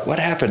driver like, what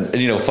happened?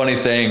 And, funny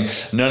thing,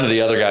 none of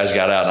the other guys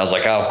got out. And I was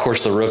like, of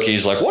course the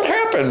rookie's like, what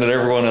happened? And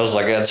everyone else was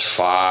like, that's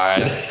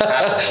fine.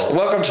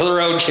 Welcome to the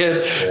road,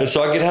 kid. And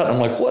so I get out, and I'm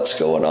like, what's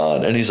going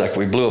on? And he's like,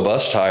 we blew a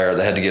bus tire.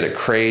 They had to get a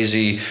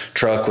crazy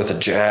truck with a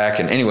jack.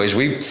 And anyways,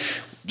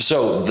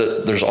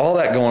 there's all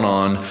that going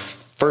on.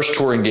 First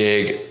touring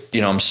gig,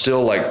 I'm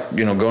still like,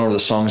 going over the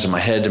songs in my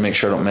head to make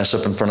sure I don't mess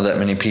up in front of that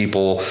many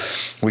people.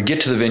 We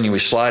get to the venue, we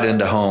slide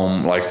into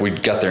home. Like we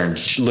got there in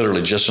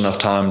literally just enough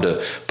time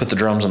to put the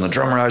drums on the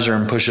drum riser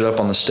and push it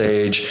up on the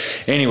stage.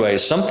 Anyway,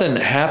 something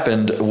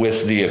happened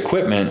with the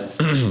equipment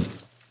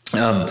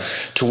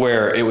to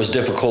where it was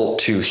difficult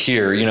to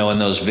hear, in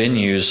those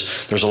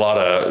venues, there's a lot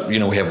of,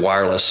 we have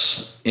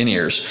wireless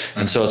in-ears.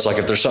 And so it's like,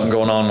 if there's something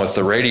going on with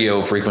the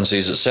radio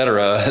frequencies, et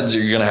cetera,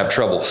 you're going to have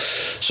trouble.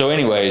 So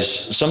anyways,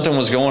 something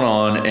was going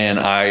on and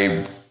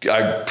I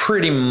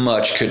pretty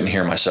much couldn't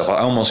hear myself. I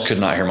almost could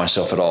not hear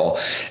myself at all.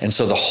 And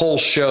so the whole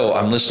show,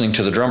 I'm listening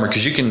to the drummer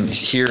because you can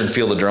hear and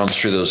feel the drums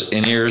through those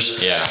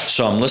in-ears. Yeah.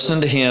 So I'm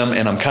listening to him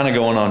and I'm kind of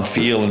going on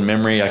feel and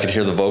memory. I could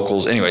hear the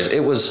vocals. Anyways,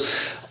 it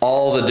was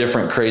all the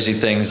different crazy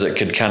things that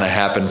could kind of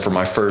happen for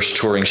my first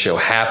touring show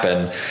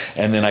happen.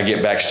 And then I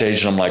get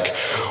backstage and I'm like,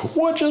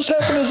 what just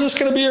happened? Is this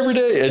going to be every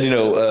day?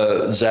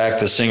 And, Zach,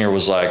 the singer,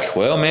 was like,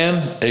 well,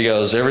 man, he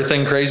goes,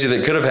 everything crazy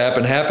that could have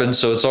happened.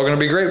 So it's all going to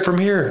be great from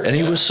here. And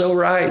he was so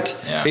right.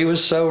 Yeah. He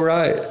was so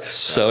right.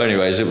 So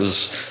anyways, it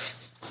was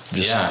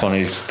just a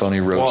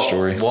funny road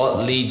story.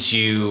 What leads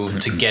you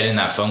to get in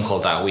that phone call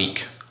that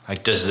week?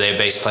 Like, does their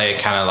bass player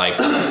kind of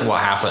like,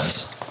 what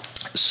happens?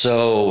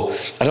 So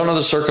I don't know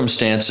the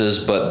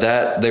circumstances, but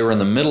that they were in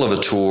the middle of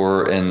a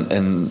tour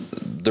and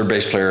their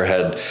bass player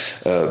had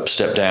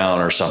stepped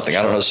down or something.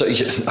 I don't know. So,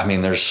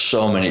 there's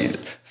so many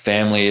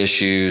family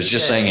issues,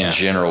 just saying in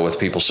general with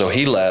people. So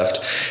he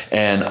left,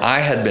 and I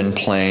had been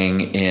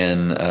playing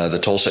in the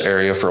Tulsa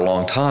area for a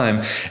long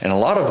time, and a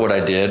lot of what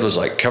I did was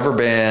like cover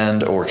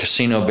band or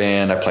casino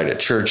band. I played at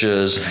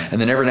churches,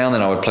 and then every now and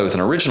then I would play with an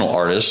original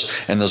artist,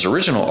 and those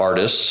original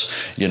artists,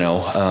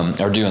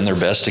 are doing their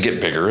best to get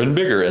bigger and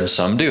bigger, and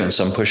some do, and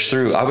some push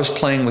through. I was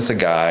playing with a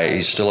guy,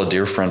 he's still a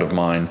dear friend of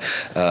mine,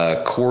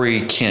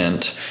 Corey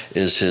Kent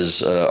is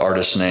his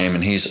artist name,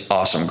 and he's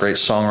awesome, great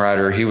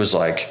songwriter. He was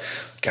like,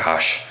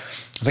 gosh,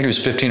 I think he was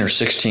 15 or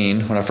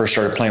 16 when I first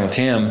started playing with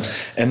him.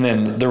 And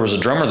then there was a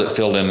drummer that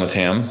filled in with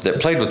him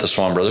that played with the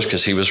Swan Brothers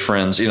because he was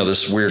friends,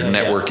 this weird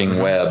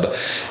networking web.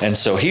 And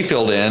so he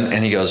filled in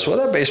and he goes, well,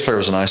 that bass player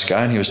was a nice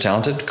guy and he was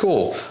talented.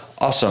 Cool.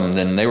 Awesome.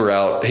 Then they were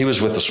out. He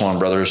was with the Swan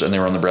Brothers and they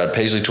were on the Brad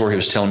Paisley tour. He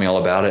was telling me all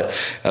about it.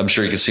 I'm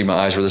sure you could see my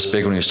eyes were this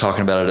big when he was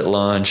talking about it at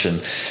lunch.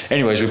 And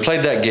anyways, we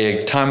played that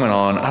gig. Time went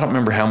on. I don't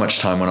remember how much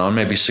time went on,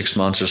 maybe 6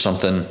 months or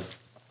something.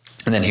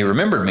 And then he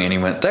remembered me and he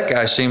went, that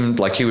guy seemed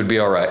like he would be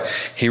all right.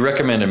 He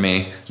recommended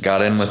me,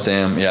 got in with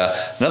them.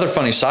 Yeah. Another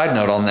funny side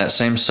note on that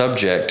same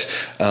subject,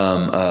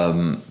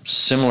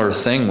 similar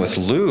thing with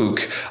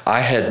Luke.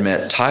 I had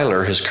met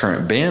Tyler, his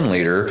current band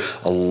leader,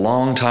 a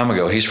long time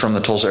ago. He's from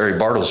the Tulsa area,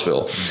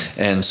 Bartlesville.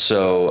 And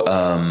so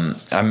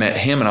I met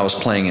him and I was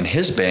playing in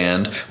his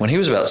band when he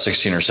was about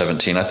 16 or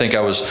 17. I think I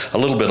was a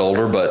little bit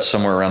older, but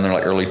somewhere around there,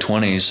 like early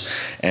 20s.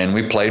 And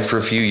we played for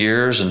a few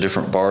years in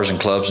different bars and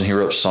clubs, and he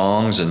wrote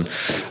songs. And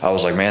I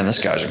was like, man, this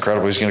guy's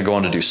incredible. He's going to go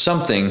on to do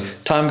something.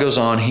 Time goes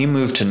on. He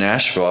moved to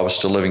Nashville. I was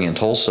still living in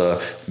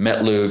Tulsa.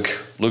 Met Luke.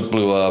 Luke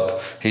blew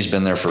up. He's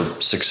been there for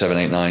 6, 7,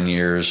 8, 9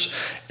 years.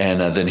 And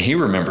then he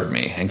remembered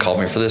me and called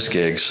me for this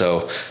gig.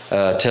 So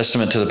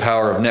testament to the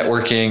power of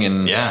networking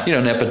and,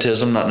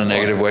 nepotism, not in a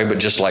negative way, but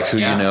just like who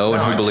you know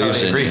and who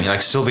believes in you.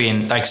 Like still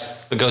being, like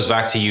it goes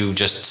back to you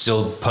just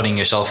still putting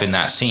yourself in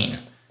that scene,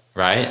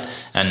 right?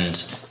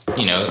 And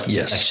yes. Like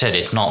I said,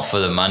 it's not for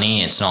the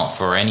money, it's not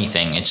for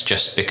anything. It's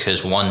just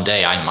because one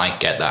day I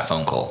might get that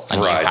phone call, and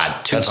you've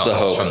had 2 phone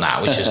calls from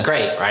that, which is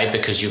great, right?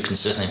 Because you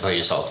consistently put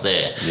yourself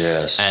there.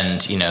 Yes.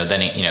 And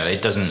then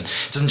it doesn't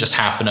just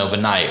happen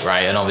overnight,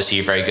 right? And obviously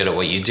you're very good at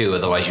what you do,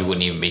 otherwise you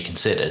wouldn't even be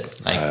considered.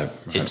 Like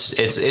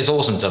it's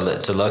awesome to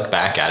look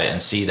back at it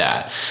and see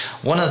that.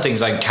 One of the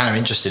things I'm kind of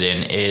interested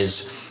in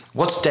is,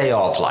 what's day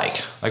of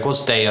like? Like,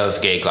 what's day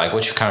of gig like?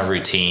 What's your kind of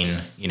routine?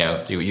 You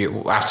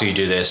after you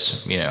do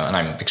this, and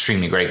I'm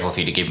extremely grateful for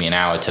you to give me an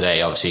hour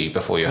today, obviously,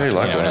 before you have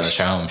another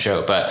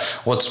show. But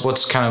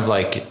what's kind of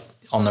like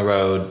on the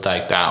road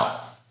like that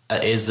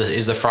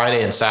is the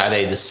Friday and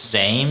Saturday the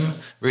same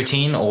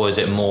routine, or is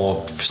it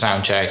more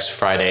sound checks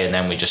Friday and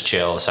then we just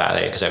chill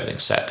Saturday because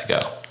everything's set to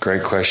go?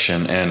 Great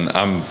question, and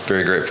I'm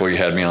very grateful you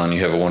had me on.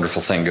 You have a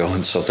wonderful thing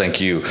going, so thank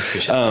you.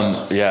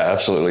 Yeah,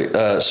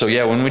 absolutely. So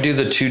yeah, when we do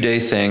the 2-day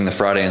thing, the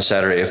Friday and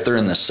Saturday, if they're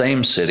in the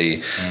same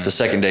city, the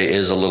second day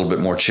is a little bit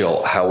more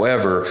chill.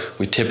 However,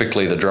 we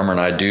typically, the drummer and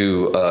I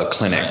do a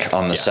clinic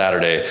on the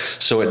Saturday,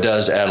 so it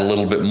does add a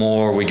little bit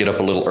more. We get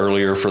up a little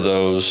earlier for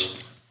those,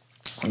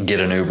 get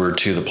an Uber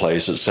to the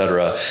place,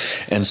 etc.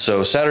 And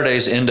so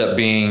Saturdays end up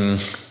being,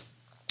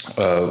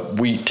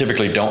 we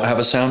typically don't have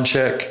a sound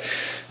check.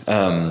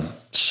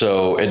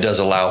 So it does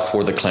allow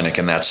for the clinic,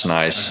 and that's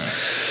nice.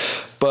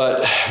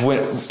 But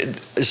when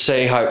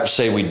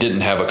say we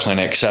didn't have a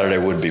clinic, Saturday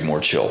would be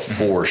more chill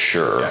for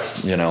sure,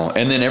 you know.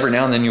 And then every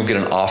now and then you'll get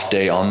an off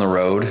day on the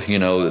road. You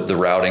know, the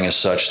routing is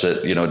such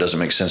that, you know, it doesn't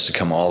make sense to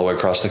come all the way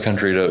across the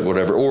country to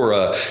whatever. Or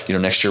you know,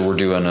 next year we're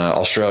doing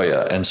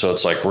Australia, and so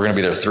it's like we're going to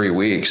be there 3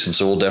 weeks, and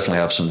so we'll definitely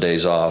have some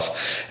days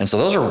off. And so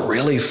those are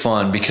really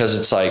fun because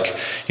it's like,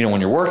 you know,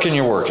 when you're working,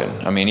 you're working.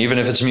 I mean, even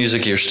if it's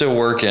music, you're still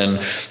working.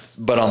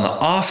 But on the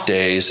off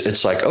days,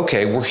 it's like,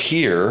 okay, we're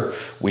here,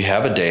 we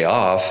have a day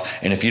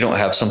off, and if you don't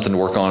have something to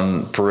work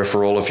on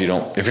peripheral, if you're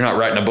not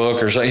writing a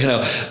book or something, you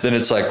know, then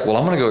it's like, well,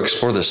 I'm going to go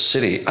explore this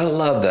city. I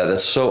love that.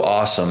 That's so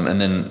awesome. And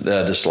then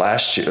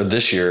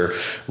this year,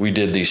 we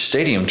did these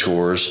stadium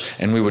tours,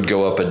 and we would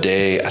go up a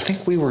day. I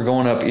think we were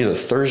going up either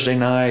Thursday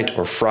night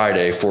or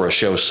Friday for a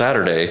show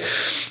Saturday.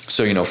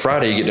 So, you know,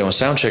 Friday you get done with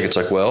sound check, it's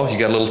like, well, you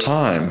got a little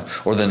time.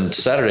 Or then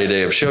Saturday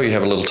day of show, you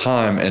have a little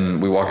time,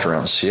 and we walked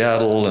around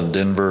Seattle and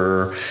Denver.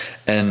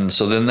 And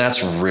so then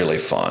that's really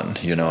fun,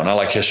 you know, and I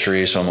like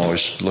history, so I'm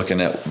always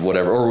looking at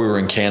whatever. Or we were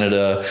in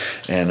Canada,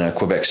 and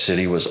Quebec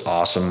City was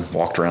awesome.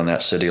 Walked around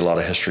that city, a lot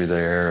of history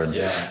there. And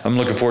I'm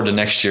looking forward to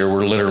next year.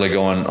 We're literally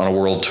going on a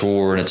world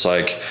tour, and it's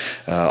like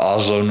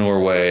Oslo,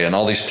 Norway, and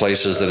all these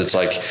places that it's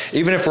like,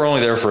 even if we're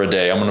only there for a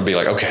day, I'm going to be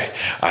like, okay,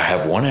 I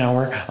have 1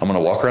 hour. I'm going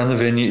to walk around the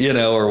venue, you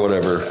know, or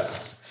whatever.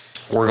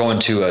 We're going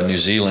to New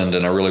Zealand,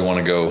 and I really want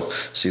to go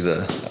see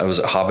I was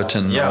at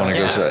Hobbiton. I want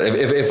to go to that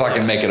if I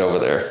can make it over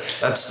there.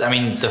 That's, I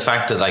mean, the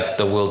fact that like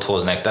the world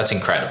tour's next, that's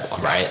incredible,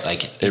 right?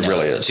 Like it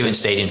really is. Doing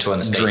stadium tour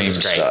in the States is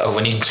great, stuff. But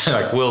when you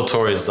like world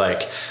tour is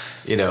like,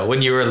 you know,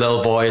 when you were a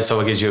little boy and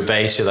someone gives you a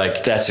bass, you're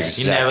like, that's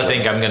exactly. You never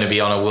think I'm going to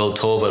be on a world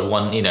tour, but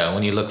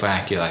when you look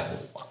back, you're like,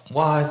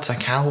 what?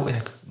 Like how?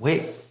 Like,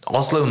 wait,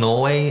 Oslo,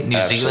 Norway,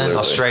 New Zealand,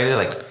 Australia,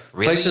 like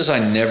really? Places I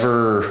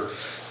never.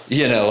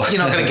 You know, you're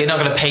not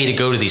gonna pay to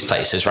go to these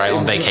places, right?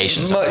 On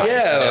vacation sometimes.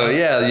 Yeah, you know?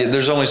 Yeah.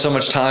 There's only so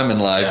much time in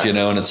life, you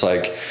know, and it's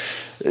like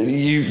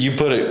you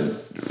put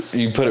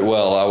it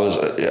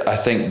well. I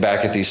think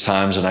back at these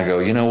times and I go,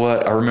 you know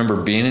what? I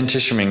remember being in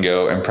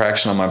Tishomingo and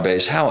practicing on my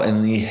bass. How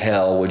in the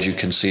hell would you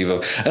conceive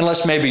of,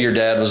 unless maybe your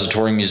dad was a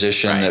touring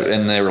musician, right,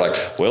 and they were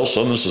like, well,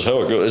 son, this is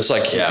how it goes. It's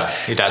like, yeah,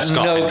 your dad's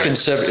no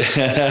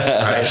conception.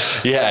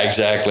 Right? Yeah,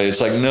 exactly.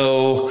 It's like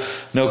no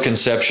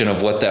conception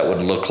of what that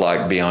would look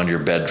like beyond your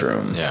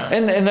bedroom. Yeah.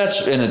 And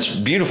it's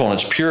beautiful and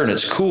it's pure and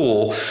it's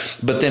cool.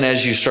 But then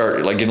as you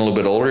start like getting a little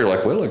bit older, you're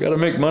like, well, I got to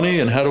make money,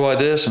 and how do I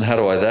this and how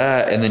do I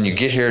that? And then you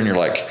get here and you're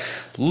like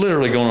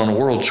literally going on a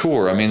world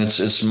tour. I mean,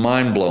 it's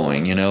mind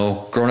blowing, you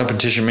know, growing up in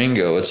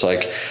Tishomingo, it's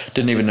like,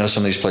 didn't even know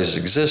some of these places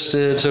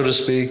existed, so to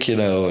speak, you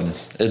know, and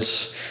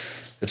it's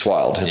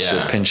wild. It's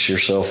a pinch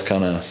yourself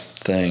kind of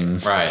thing.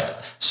 Right.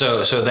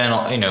 So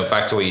then, you know,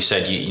 back to what you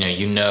said,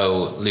 you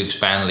know Luke's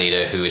band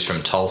leader who is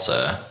from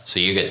Tulsa. So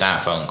you get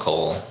that phone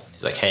call.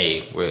 He's like,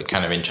 hey, we're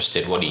kind of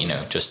interested. What do you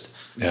know? Just,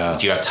 do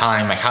you have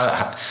time? Like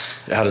how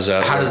does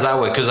that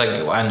work? Because like,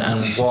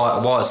 and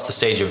what's the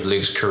stage of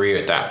Luke's career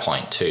at that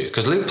point too?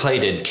 Because Luke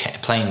played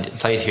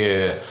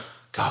here,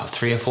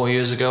 3 or 4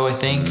 years ago, I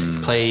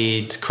think.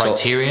 Played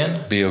Criterion.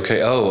 BOK.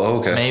 Oh,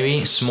 okay.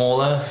 Maybe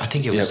smaller. I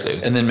think it was Luke.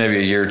 And then maybe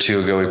a year or two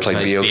ago, we played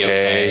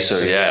BOK.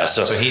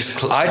 So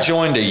he's. I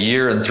joined a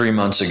year and 3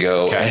 months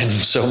ago, and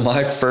so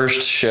my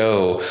first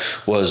show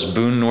was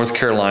Boone, North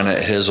Carolina,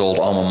 at his old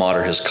alma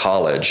mater, his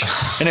college,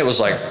 and it was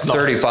like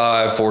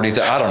 35, 40.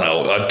 I don't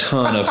know, a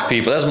ton of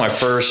people. That was my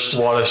first.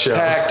 What a show!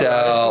 Packed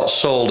out,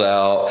 sold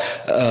out.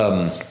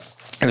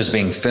 It was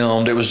being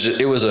filmed. It was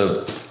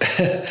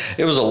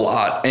a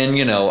lot. And,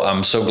 you know,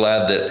 I'm so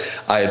glad that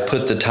I had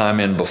put the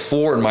time in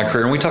before in my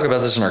career. And we talk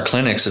about this in our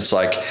clinics. It's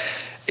like,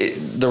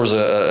 there was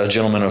a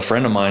gentleman, a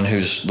friend of mine who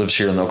lives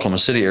here in the Oklahoma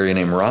City area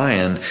named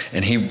Ryan,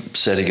 and he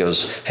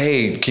goes,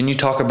 hey, can you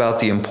talk about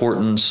the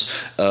importance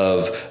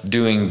of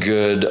doing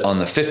good on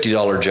the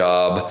 $50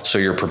 job so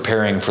you're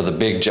preparing for the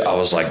big job? I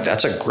was like,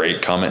 that's a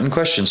great comment and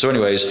question. So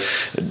anyways,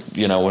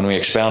 you know, when we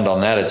expound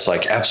on that, it's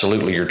like,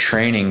 absolutely, you're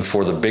training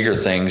for the bigger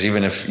things,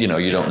 even if, you know,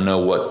 you don't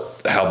know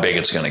how big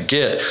it's going to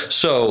get.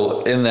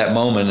 So in that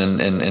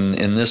moment and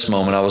in this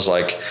moment, I was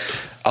like,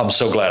 I'm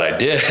so glad I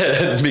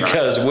did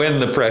because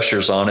when the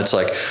pressure's on, it's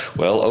like,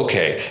 well,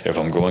 okay, if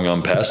I'm going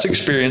on past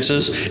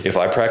experiences, if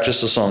I practice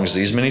the songs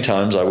these many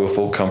times, I will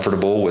feel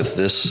comfortable with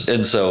this.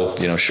 And so,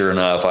 sure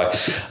enough,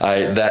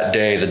 I that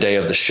day, the day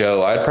of the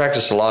show, I had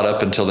practiced a lot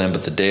up until then,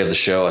 but the day of the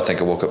show, I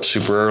think I woke up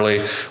super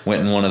early,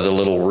 went in one of the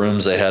little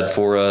rooms they had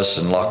for us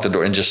and locked the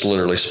door and just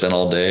literally spent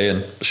all day.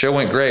 And the show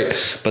went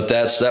great, but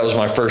that was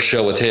my first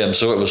show with him.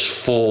 So it was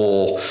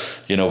full,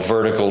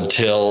 vertical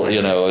tilt,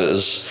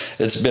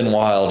 it's been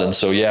wild. And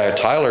so, yeah,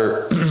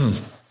 Tyler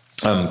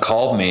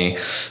called me,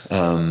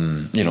 a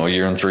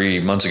year and 3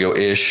 months ago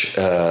ish.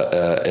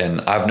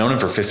 And I've known him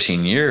for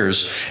 15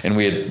 years and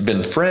we had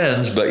been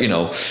friends, but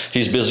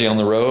he's busy on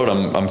the road.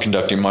 I'm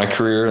conducting my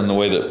career in the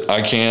way that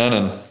I can.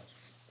 And,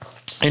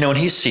 and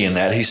he's seeing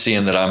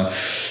that I'm,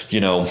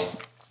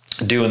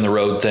 doing the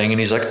road thing, and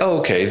he's like, oh,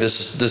 okay,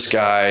 this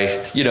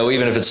guy,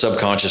 even if it's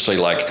subconsciously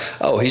like,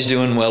 oh, he's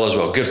doing well as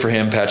well, good for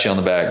him, pat you on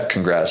the back,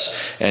 congrats.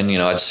 And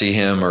I'd see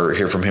him or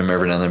hear from him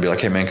every now and then and be like,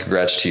 hey man,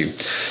 congrats to you.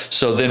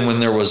 So then when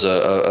there was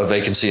a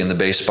vacancy in the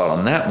bass spot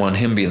on that one,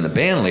 him being the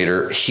band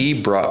leader, he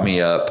brought me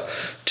up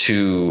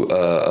to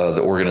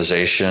the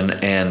organization,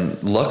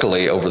 and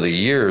luckily over the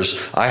years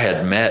I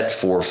had met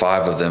 4 or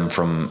 5 of them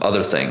from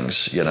other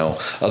things,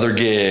 other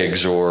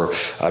gigs, or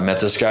I met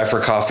this guy for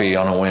coffee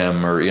on a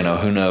whim, or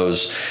who knows.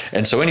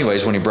 And so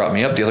anyways, when he brought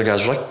me up, the other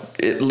guys were like,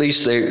 at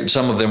least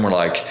some of them were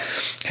like,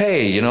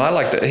 hey, I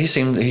like that, he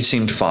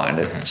seemed fine,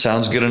 it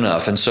sounds good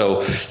enough. And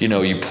so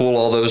you pull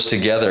all those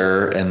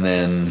together, and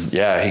then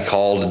he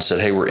called and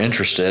said, hey, we're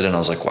interested. And I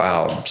was like,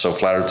 wow, I'm so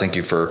flattered, thank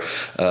you for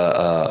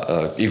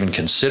even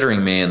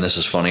considering me. And this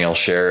is funny, I'll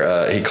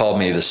share. He called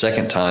me the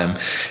second time,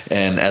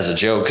 and as a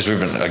joke, because we've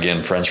been,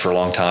 again, friends for a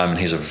long time, and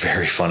he's a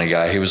very funny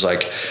guy. He was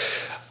like,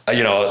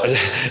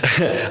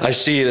 I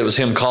see that was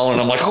him calling.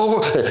 I'm like,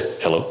 oh,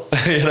 hello.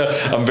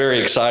 I'm very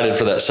excited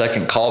for that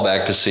second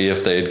callback to see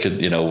if they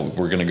could,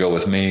 we're going to go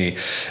with me.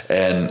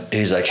 And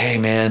he's like, hey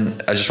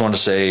man, I just wanted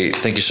to say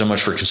thank you so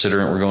much for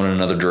considering it. We're going in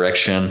another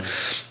direction.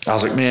 I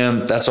was like,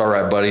 man, that's all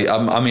right, buddy.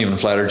 I'm even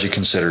flattered you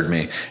considered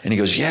me. And he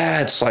goes,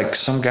 yeah, it's like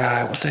some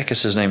guy, what the heck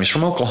is his name? He's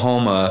from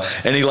Oklahoma.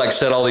 And he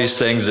said all these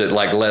things that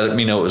let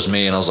me know it was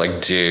me. And I was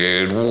like,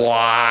 dude,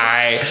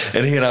 why?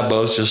 And he and I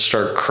both just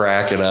start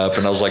cracking up.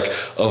 And I was like,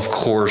 of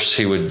course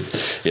he would,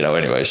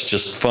 anyways,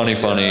 just funny,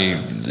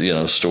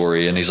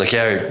 story. And he's like,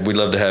 yeah, we'd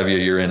love to have you.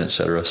 You're in,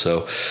 etc.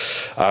 So,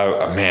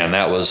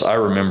 I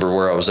remember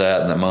where I was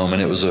at in that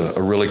moment. It was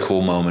a really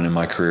cool moment in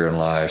my career and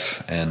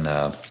life. And,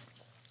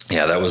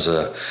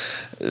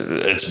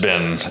 it's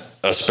been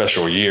a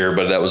special year,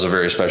 but that was a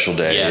very special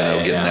day,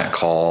 getting that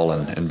call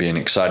and being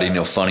excited.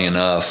 Funny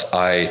enough,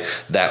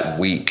 that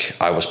week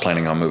I was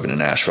planning on moving to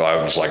Nashville. I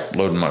was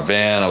loading my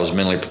van. I was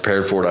mentally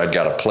prepared for it. I'd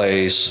got a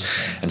place.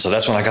 And so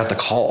that's when I got the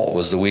call,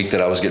 was the week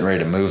that I was getting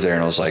ready to move there.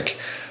 And I was like,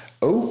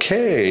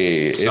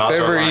 okay, if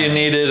ever you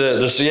needed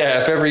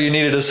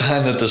a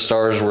sign that the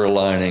stars were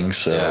aligning.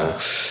 So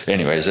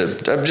anyways,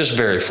 I'm just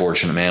very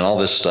fortunate, man. All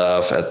this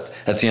stuff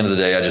at the end of the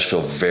day, I just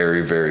feel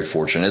very, very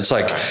fortunate. It's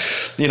like,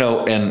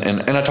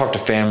 and I talk to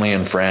family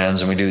and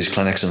friends, and we do these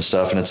clinics and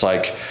stuff, and it's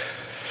like,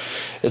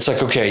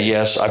 okay,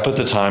 yes, I put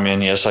the time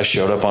in. Yes, I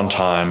showed up on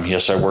time.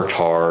 Yes, I worked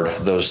hard,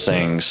 those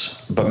things.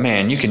 But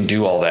man, you can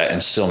do all that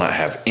and still not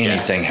have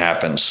anything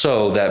happen.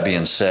 So that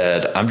being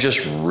said, I'm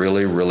just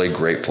really, really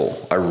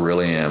grateful. I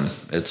really am.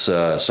 It's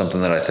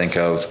something that I think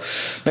of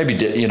maybe,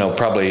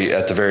 probably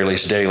at the very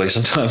least daily,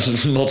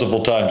 sometimes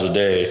multiple times a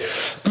day.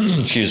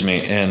 Excuse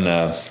me.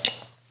 And,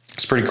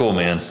 it's pretty cool,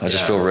 man. I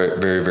just feel very,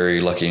 very,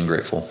 very lucky and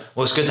grateful.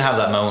 Well, it's good to have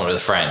that moment with a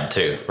friend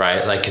too,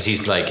 right? Because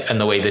he's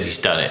and the way that he's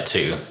done it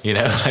too,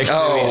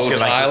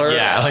 Tyler?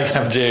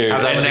 Dude.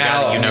 And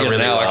now, really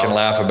now well. I can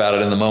laugh about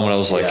it in the moment. I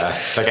was like, I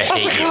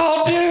hate you.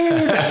 Oh,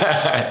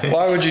 dude,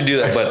 why would you do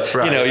that? But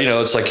right.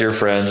 It's like your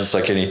friends.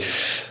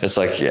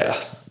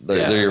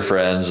 They're your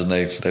friends, and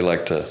they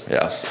like to,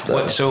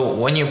 So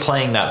when you're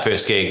playing that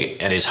first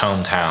gig at his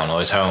hometown or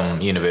his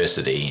home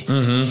university,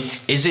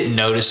 is it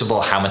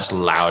noticeable how much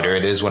louder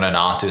it is when an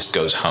artist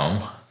goes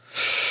home?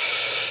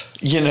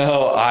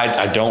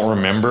 I don't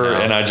remember,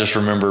 and I just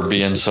remember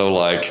being so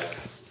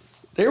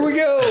there we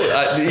go.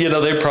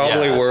 They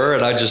probably were,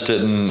 and I just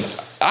didn't.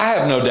 I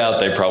have no doubt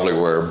they probably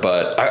were,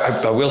 but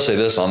I will say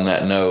this on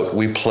that note.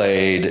 We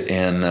played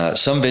in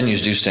some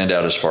venues do stand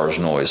out as far as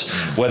noise,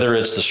 whether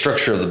it's the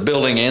structure of the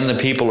building and the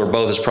people or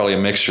both. It's probably a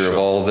mixture of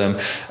all of them.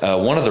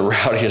 One of the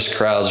rowdiest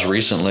crowds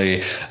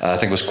recently, I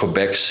think, was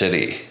Quebec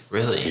City.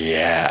 Really?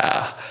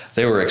 Yeah.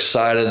 They were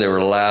excited. They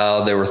were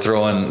loud. They had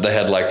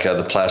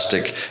the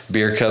plastic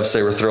beer cups.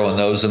 They were throwing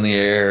those in the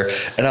air.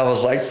 And I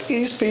was like,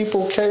 these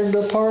people came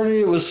to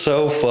party. It was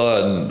so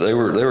fun. They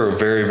were a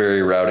very,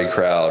 very rowdy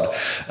crowd.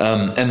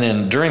 And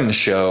then during the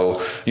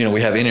show,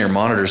 we have in-ear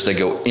monitors. They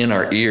go in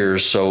our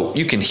ears, so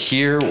you can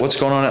hear what's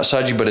going on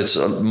outside you, but it's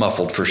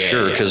muffled for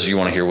sure, because you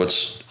want to hear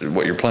what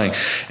you're playing.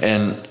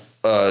 And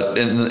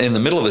in the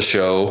middle of the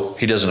show,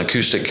 he does an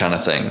acoustic kind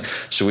of thing.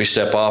 So we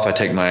step off, I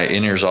take my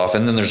in-ears off,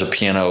 and then there's a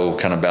piano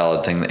kind of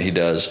ballad thing that he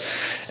does.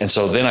 And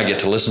so then I get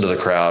to listen to the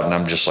crowd, and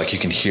I'm just like, you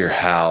can hear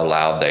how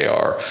loud they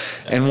are.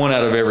 And 1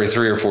 out of every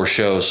 3 or 4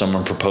 shows,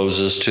 someone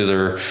proposes to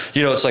their,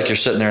 it's like you're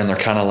sitting there and they're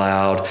kind of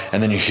loud,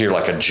 and then you hear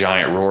like a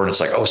giant roar, and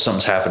it's like, oh,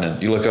 something's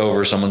happening. You look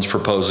over, someone's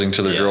proposing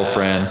to their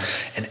girlfriend.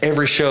 And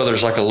every show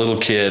there's like a little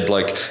kid,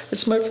 like,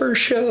 it's my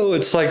first show.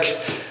 It's like,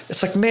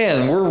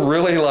 man, we're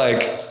really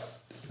like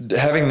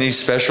having these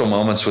special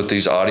moments with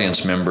these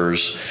audience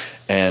members,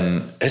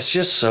 and it's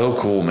just so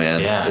cool,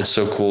 man. Yeah. It's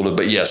so cool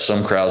but yes,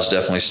 some crowds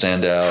definitely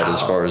stand out as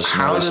far as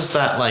how noise. does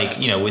that, like,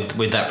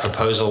 with that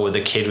proposal with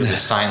the kid with the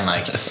sign,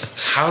 like,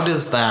 how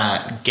does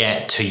that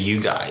get to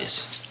you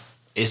guys?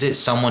 Is it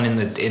someone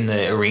in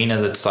the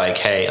arena that's like,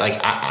 hey,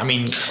 like, I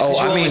mean, because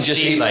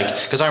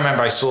I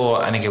remember I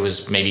think it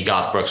was maybe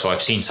Garth Brooks, or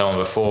I've seen someone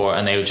before,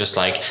 and they were just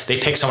like, they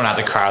pick someone out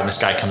of the crowd, and this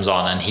guy comes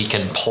on and he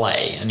can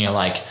play, and you're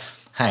like,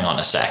 hang on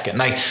a second.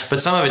 Like,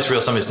 but some of it's real,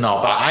 some of it's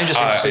not. But I'm just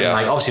interested in,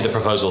 like, obviously the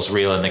proposal's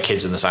real and the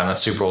kids in the sign,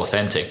 that's super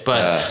authentic.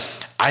 But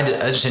I'm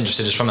just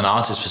interested just from an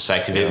artist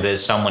perspective, if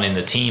there's someone in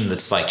the team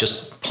that's like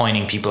just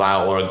pointing people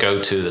out, or a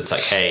go-to that's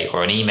like, hey,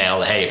 or an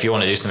email, hey, if you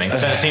want to do something,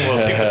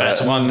 we'll pick the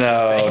best one. No.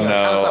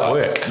 How does that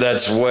work?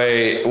 That's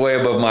way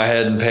above my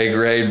head and pay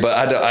grade.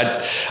 But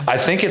I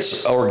think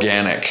it's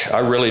organic. I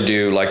really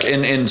do. Like,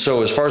 and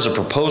so as far as the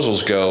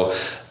proposals go,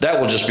 that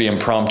will just be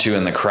impromptu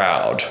in the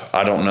crowd.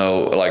 I don't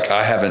know. Like,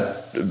 I haven't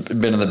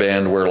been in the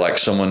band where like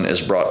someone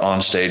is brought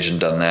on stage and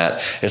done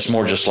that. It's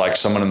more just like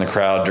someone in the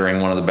crowd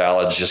during one of the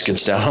ballads just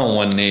gets down on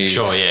one knee.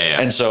 Sure,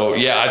 yeah. And so,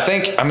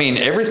 I mean,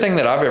 everything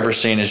that I've ever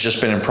seen has just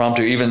been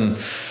impromptu. Even,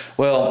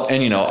 well,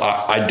 and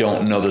I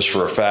don't know this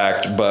for a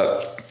fact,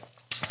 but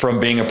from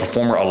being a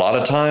performer, a lot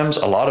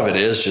of it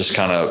is just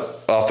kind of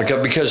off the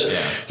cuff, because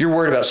you're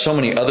worried about so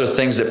many other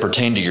things that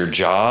pertain to your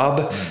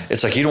job.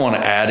 It's like you don't want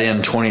to add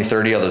in 20,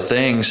 30 other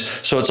things.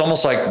 So it's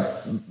almost like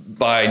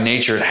by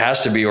nature it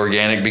has to be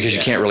organic, because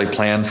you can't really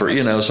plan for,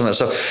 some of that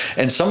stuff.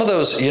 And some of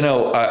those,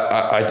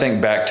 I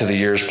think back to the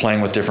years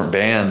playing with different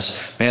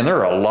bands, man, there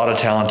are a lot of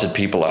talented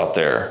people out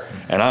there.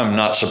 And I'm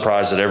not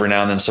surprised that every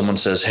now and then someone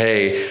says,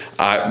 hey,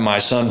 my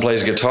son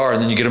plays guitar,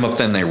 and then you get them up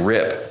there and they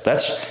rip.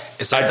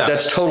 It's like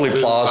that's totally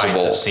plausible.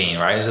 Fighters scene,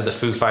 right? Is it the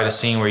Foo Fighters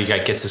scene where you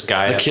gets this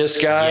guy, the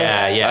Kiss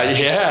guy? Yeah,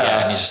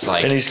 and he's just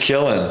like, and he's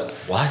killing.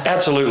 What?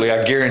 Absolutely,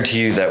 I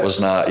guarantee you that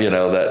was not,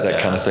 that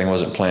kind of thing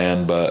wasn't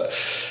planned. But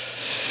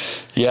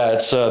yeah,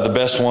 it's the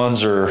best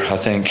ones are, I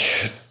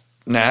think,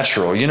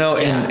 natural.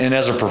 And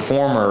as a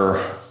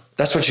performer,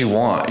 that's what you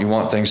want. You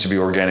want things to be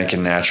organic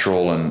and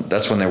natural, and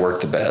that's when they work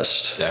the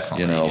best.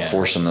 Definitely.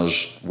 Forcing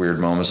those weird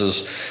moments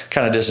is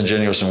kind of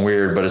disingenuous and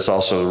weird, but it's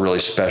also really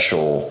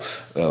special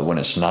when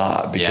it's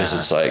not, because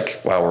it's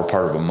like, wow, we're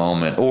part of a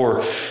moment.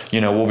 Or,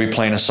 we'll be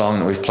playing a song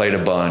that we've played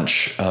a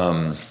bunch,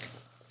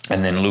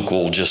 and then Luke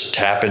will just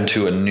tap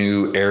into a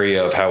new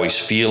area of how he's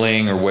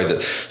feeling, or way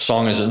the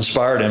song has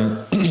inspired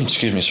him.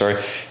 Excuse me, sorry.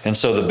 And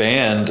so the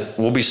band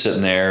will be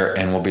sitting there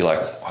and we'll be like,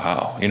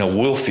 wow,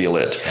 we'll feel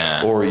it.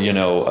 Yeah. Or,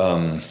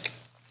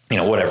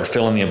 whatever,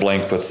 fill in the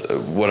blank with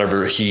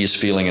whatever he's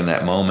feeling in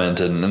that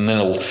moment. And then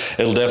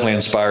it'll definitely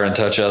inspire and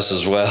touch us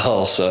as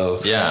well.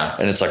 So,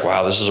 and it's like,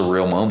 wow, this is a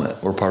real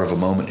moment. We're part of a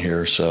moment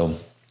here. So,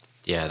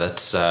 yeah,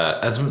 that's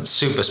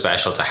super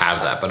special to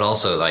have that. But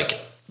also, like,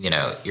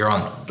 you're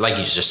on, like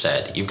you just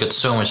said, you've got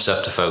so much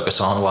stuff to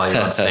focus on while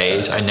you're on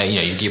stage. I know,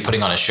 you're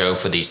putting on a show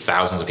for these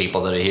thousands of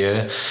people that are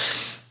here.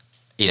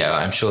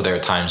 I'm sure there are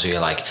times where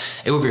you're like,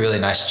 it would be really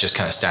nice to just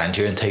kind of stand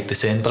here and take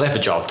this in, but I have a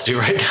job to do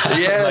right now.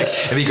 Yes.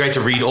 Like, it'd be great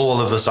to read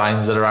all of the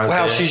signs that are out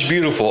there. Wow, she's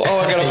beautiful. Oh,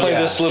 I got to play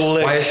this little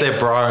lick. Why is there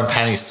bra and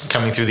panties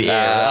coming through the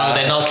air?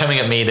 They're not coming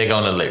at me, they're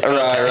going to Luke.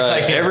 Right.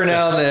 Like, every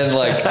now and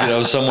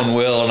then, someone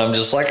will, and I'm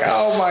just like,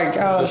 oh my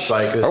gosh,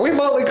 are we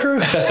Motley Crue?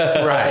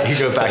 Right. You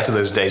go back to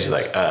those days, you're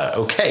like,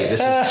 okay,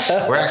 this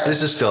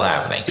is still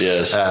happening.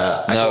 Yes.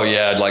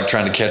 Like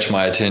trying to catch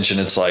my attention.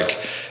 It's like,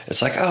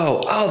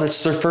 oh,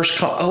 that's their first.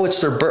 It's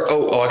their birth.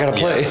 Oh, I gotta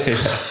play.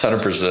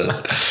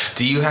 100%.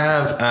 Do you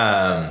have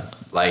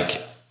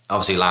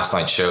obviously last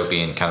night's show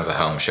being kind of a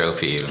home show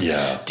for you?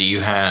 Yeah. Do you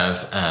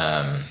have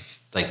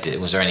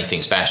was there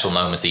anything special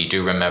moments that you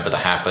do remember that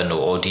happened,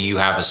 or do you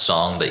have a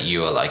song that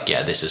you are like,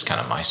 yeah, this is kind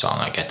of my song,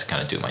 I get to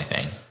kind of do my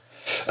thing?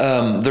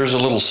 There's a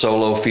little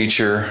solo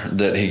feature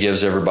that he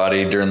gives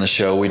everybody during the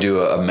show. We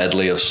do a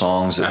medley of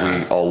songs that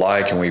we all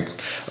like, and we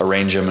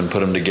arrange them and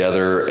put them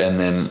together, and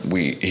then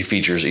he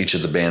features each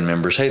of the band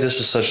members. Hey, this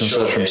is such and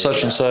such from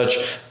such and such.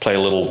 Play a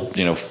little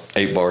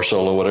 8-bar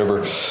solo,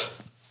 whatever.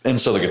 And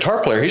so the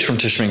guitar player, he's from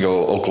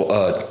Tishomingo,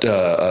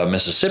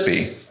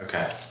 Mississippi.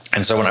 Okay.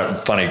 And so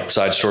funny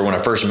side story, when I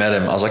first met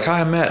him, I was like,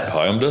 hi, I'm Matt.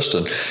 Hi, I'm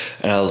Dustin.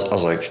 And I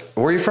was like,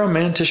 where are you from,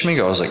 man?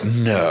 Tishomingo. I was like,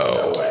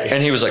 no way.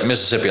 And he was like,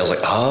 Mississippi. I was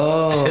like,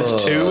 oh.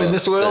 There's two in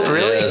this world,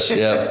 really? Yes,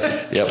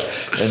 yep.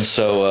 And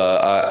so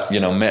I,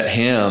 met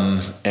him,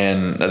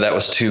 and that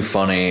was too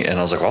funny. And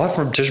I was like, well, I'm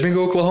from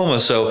Tishomingo, Oklahoma.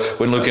 So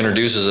when Luke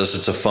introduces us,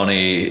 it's a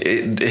funny,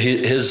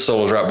 his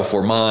solo is right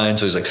before mine.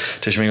 So he's like,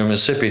 Tishomingo,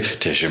 Mississippi,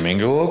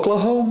 Tishomingo,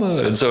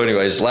 Oklahoma. And so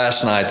anyways,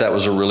 last night, that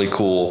was a really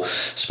cool,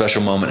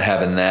 special moment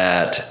having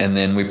that. And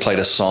then we played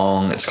a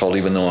song. It's called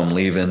Even Though I'm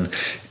Leaving.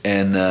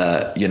 And,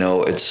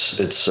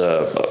 it's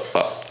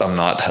I'm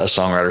not a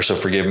songwriter, so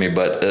forgive me,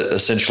 but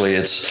essentially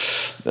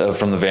it's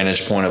from the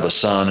vantage point of a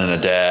son and a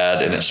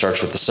dad, and it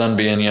starts with the son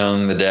being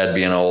young, the dad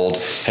being old.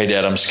 Hey,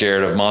 Dad, I'm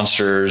scared of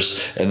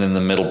monsters. And then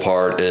the middle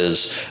part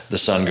is the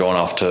son going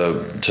off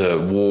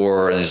to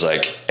war, and he's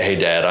like, hey,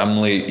 Dad, I'm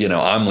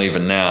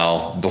leaving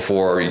now.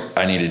 Before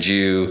I needed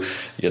you.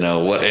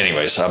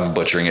 Anyways, I'm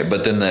butchering it.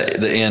 But then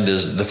the end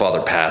is the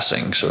father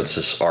passing. So it's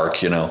this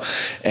arc, And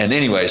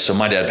anyway, so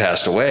my dad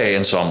passed away.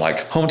 And so I'm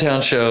like,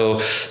 hometown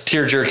show,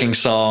 tear-jerking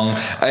song.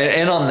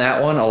 And on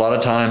that one, a lot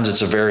of times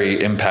it's a very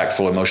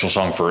impactful, emotional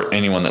song for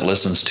anyone that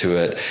listens to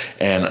it.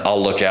 And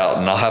I'll look out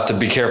and I'll have to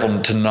be careful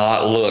to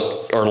not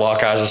look or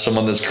lock eyes with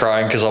someone that's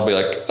crying, because I'll be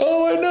like,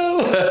 oh, I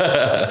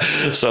know.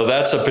 So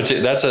that's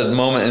a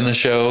moment in the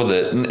show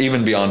that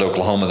even beyond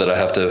Oklahoma that I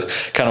have to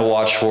kind of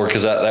watch for,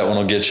 because that one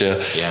will get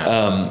you.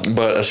 Yeah.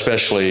 But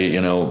especially,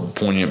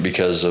 poignant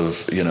because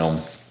of,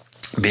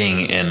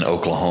 being in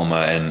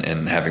Oklahoma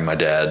and having my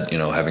dad,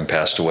 having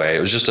passed away. It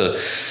was just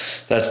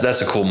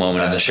that's a cool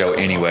moment in the show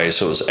anyway.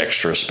 So it was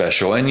extra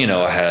special. And,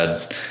 I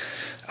had,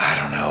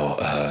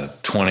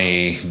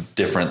 20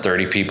 different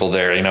 30 people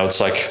there. It's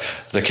like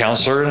the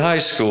counselor in high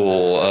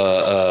school,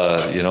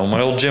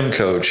 my old gym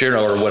coach,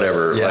 or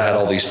whatever. Yeah. I had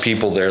all these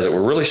people there that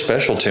were really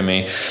special to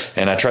me,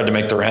 and I tried to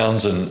make the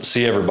rounds and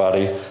see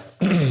everybody.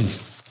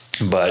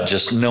 But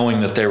just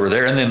knowing that they were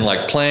there, and then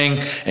like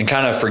playing and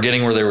kind of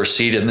forgetting where they were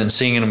seated, and then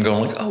seeing them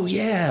going like, oh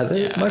yeah,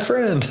 they're my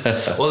friend.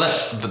 Well,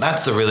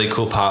 that's the really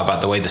cool part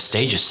about the way the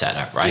stage is set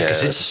up, right?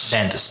 Because it's a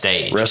center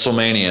stage.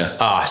 WrestleMania.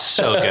 Oh,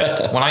 so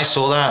good. When I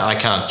saw that, I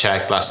kind of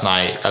checked last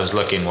night. I was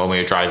looking when we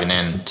were driving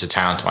into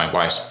town to my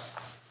wife's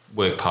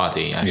work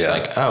party. I was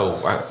like,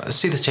 let's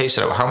see the stage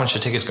setup. How much are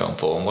tickets going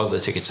for, and what are the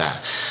tickets at?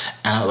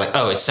 And I was like,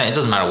 it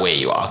doesn't matter where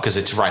you are, because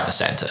it's right in the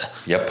center.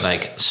 Yep.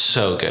 Like,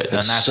 so good. And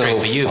that's so great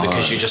for you,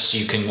 because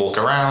you can walk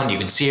around, you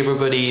can see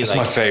everybody. It's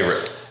my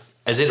favorite.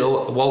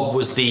 What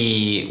was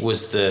the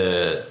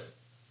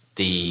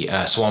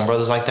Swan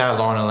Brothers like that,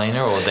 Lauren and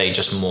Elena, or are they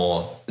just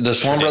more? The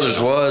Swan Brothers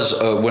was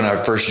when I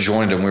first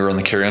joined them. We were on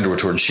the Carrie Underwood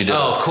tour, and she did.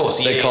 Oh, of course.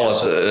 They call it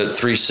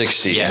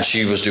 360, and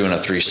she was doing a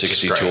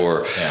 360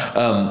 tour.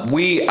 Yeah.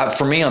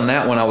 For me on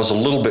that one, I was a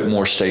little bit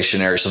more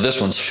stationary. So this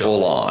one's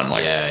full on,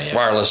 like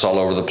wireless all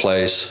over the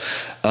place.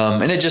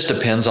 And it just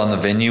depends on the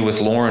venue.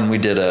 With Lauren, we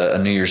did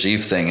a New Year's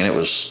Eve thing, and it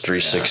was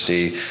 360.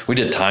 Yeah. We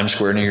did Times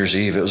Square New Year's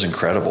Eve. It was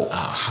incredible. Oh,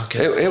 how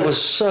good it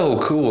was so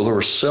cool. There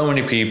were so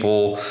many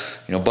people.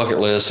 Bucket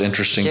list,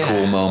 interesting,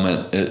 cool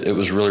moment. It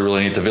was really,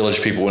 really neat. The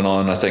Village people went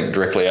on, I think,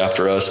 directly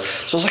after us.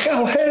 So I was like,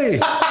 oh, hey.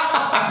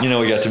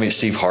 We got to meet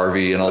Steve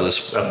Harvey and all this,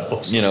 so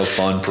awesome.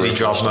 Fun. Did he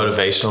drop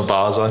motivational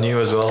bars on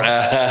you as well?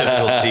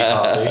 Typical Steve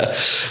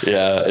Harvey.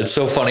 Yeah, it's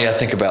so funny. I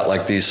think about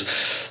like these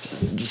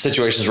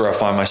situations where I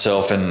find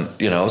myself, and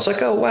it's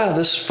like, oh wow,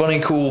 this funny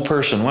cool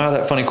person, wow,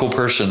 that funny cool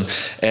person,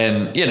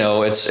 and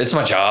it's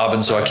my job,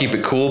 and so I keep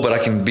it cool, but I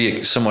can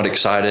be somewhat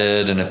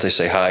excited, and if they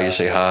say hi, you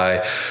say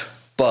hi.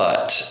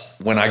 But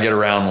when I get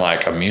around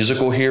like a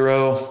musical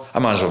hero, I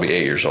might as well be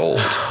 8 years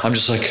old. I'm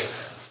just like,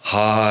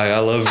 hi, I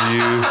love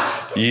you.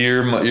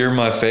 You're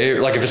my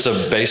favorite. Like if it's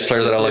a bass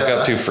player that I look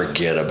up to,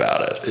 forget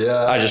about it.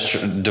 Yeah. I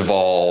just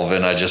devolve,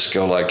 and I just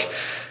go like,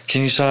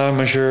 can you sign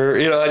my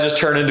shirt? I just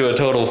turn into a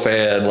total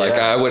fan. Like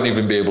I wouldn't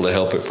even be able to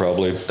help it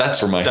probably.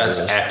 That's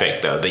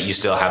epic though, that you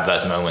still have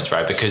those moments,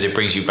 right? Because it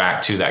brings you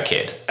back to that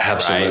kid.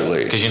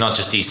 Absolutely. Because you're not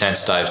just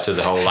desensitized to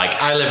the whole, like,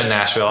 I live in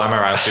Nashville, I'm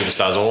around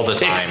superstars all the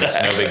time.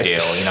 Exactly. It's no big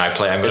deal. I'm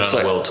going on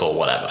a world tour,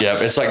 whatever. Yeah,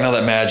 it's like now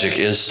that magic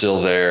is still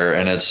there,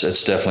 and it's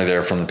definitely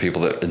there from the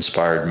people that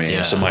inspired me.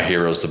 Yeah. So my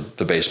heroes,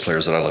 the bass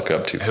players that I look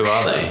up to. Who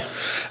are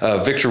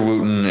they? Victor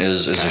Wooten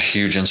is a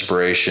huge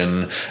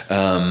inspiration.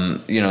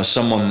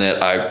 Someone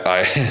that I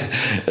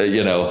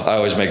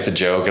always make the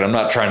joke, and I'm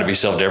not trying to be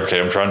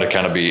self-deprecating. I'm trying to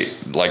kind of be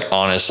like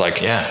honest.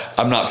 Like,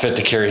 I'm not fit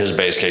to carry his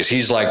bass case.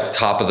 He's like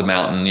top of the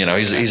mountain.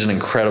 He's an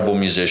incredible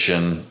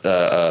musician,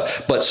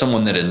 but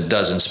someone that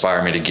does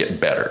inspire me to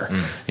get better.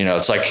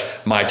 It's like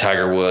my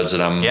Tiger Woods,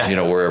 and I'm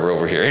wherever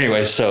over here.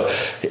 Anyway, so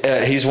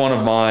he's one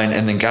of mine,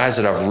 and then guys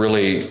that I've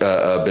really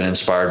been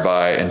inspired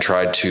by and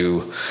tried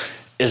to,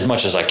 as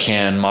much as I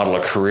can, model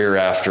a career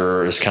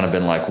after has kind of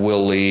been like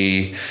Will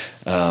Lee.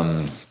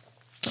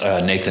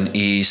 Nathan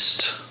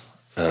East,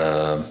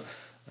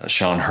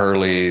 Sean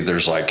Hurley.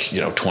 There's like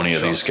 20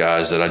 of these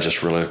guys that I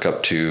just really look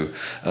up to.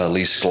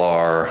 Lee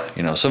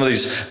Sklar. Some of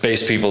these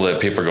bass people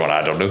that people are going,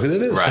 I don't know who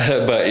that is.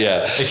 Right. But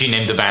yeah. If you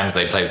name the bands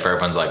they played for,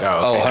 everyone's like,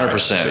 oh, okay,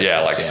 100%.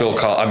 Yeah, like Phil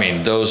Collins. I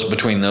mean,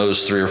 between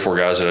those 3 or 4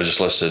 guys that I just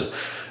listed,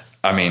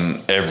 I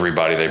mean,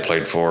 everybody they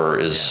played for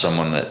is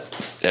someone that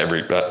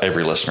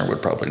every listener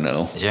would probably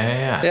know.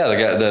 Yeah. Yeah,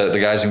 the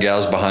guys and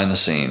gals behind the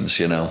scenes.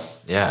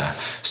 Yeah.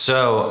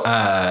 So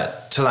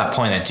to that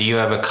point, then, do you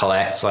ever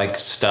collect like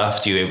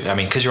stuff?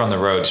 Because you're on the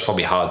road, it's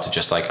probably hard to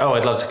just like,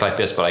 I'd love to collect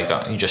this,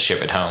 but you just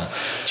ship it home.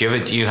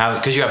 Because you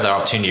have the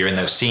opportunity, you're in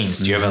those scenes.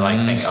 Do you ever like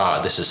think,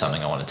 this is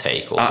something I want to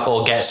take,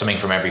 or get something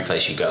from every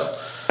place you go?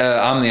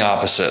 I'm the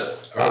opposite.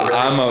 Oh,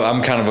 really?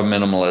 I'm kind of a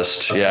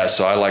minimalist. Okay. Yeah,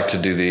 so I like to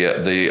do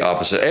the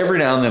opposite. Every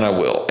now and then I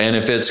will, and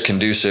if it's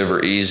conducive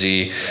or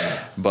easy.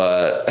 Yeah.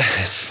 But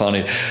it's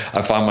funny.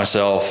 I find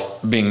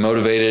myself being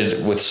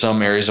motivated with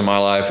some areas of my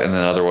life, and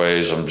then other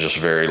ways I'm just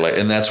very late.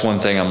 And that's one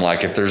thing I'm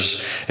like, if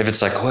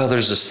it's like, well,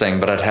 there's this thing,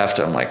 but I'd have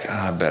to. I'm like,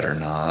 I better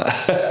not.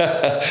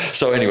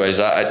 So, anyways,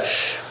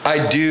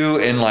 I do,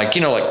 and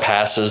like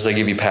passes. They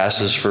give you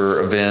passes for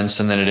events,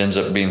 and then it ends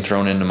up being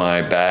thrown into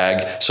my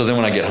bag. So then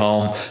when I get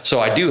home, so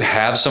I do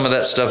have some of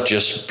that stuff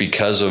just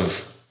because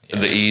of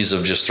the ease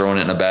of just throwing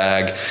it in a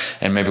bag,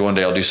 and maybe one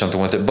day I'll do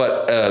something with it.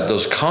 But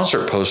those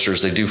concert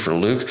posters they do for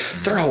Luke,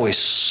 they're always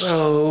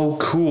so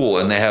cool,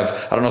 and I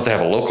don't know if they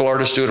have a local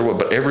artist do it or what,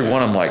 but every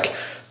one I'm like,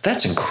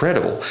 that's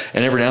incredible.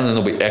 And every now and then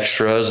there'll be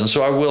extras, and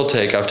so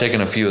I've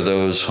taken a few of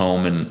those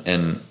home,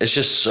 and it's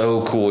just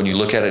so cool. And you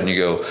look at it and you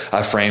go,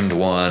 I framed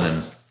one,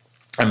 and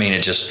I mean,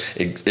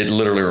 it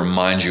literally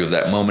reminds you of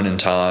that moment in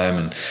time,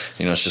 and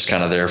it's just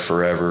kind of there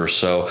forever.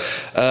 So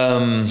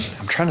I'm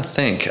trying to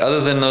think.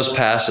 Other than those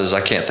passes, I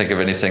can't think of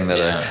anything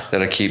that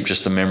I keep.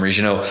 Just the memories.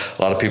 A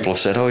lot of people have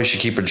said, "Oh, you should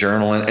keep a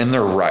journal," and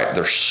they're right.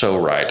 They're so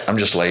right. I'm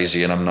just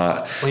lazy, and I'm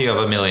not. Well, you have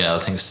a million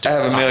other things to do. I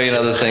have a million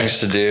other things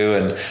to do,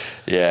 and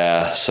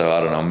so I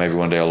don't know. Maybe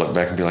one day I'll look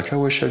back and be like, I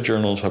wish I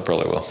journaled. I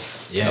probably will.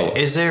 Yeah.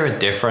 Is there a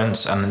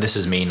difference? I mean, this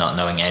is me not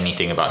knowing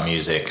anything about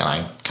music, and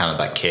I'm kind of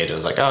that kid who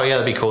was like, oh yeah,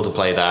 that'd be cool to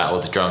play that,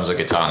 or the drums or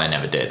guitar, and I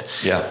never did.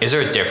 Yeah. Is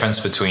there a difference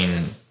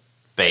between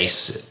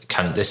bass?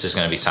 This is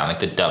going to sound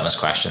like the dumbest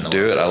question.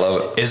 Do it. I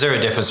love it. Is there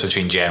a difference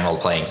between general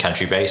playing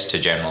country bass to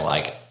general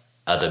like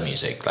other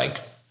music? Like,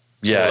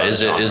 yeah.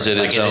 Is it its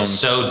own? Is it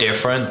so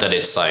different that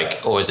it's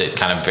like, or is it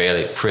kind of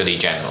really pretty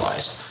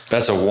generalized?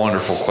 That's a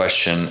wonderful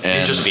question. And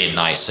you're just being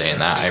nice saying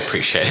that. I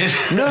appreciate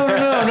it. No.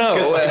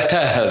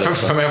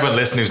 From everyone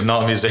listening who's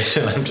not a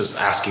musician, I'm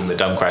just asking the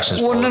dumb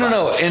questions. Well,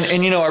 no. And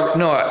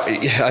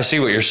I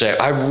see what you're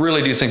saying. I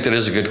really do think that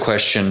is a good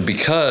question,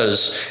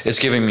 because it's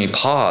giving me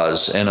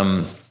pause, and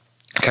I'm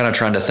kind of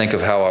trying to think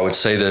of how I would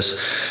say this.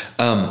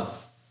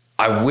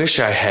 I wish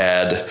I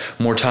had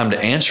more time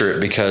to answer it,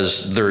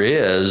 because there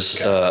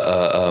is,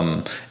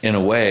 in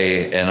a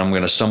way, and I'm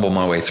going to stumble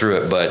my way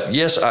through it. But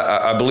yes,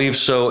 I believe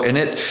so. And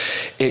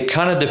it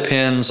kind of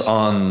depends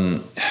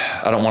on,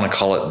 I don't want to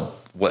call it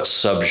what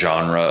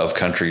subgenre of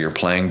country you're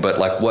playing, but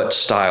like what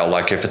style,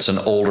 like if it's an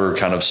older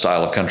kind of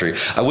style of country.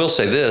 I will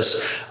say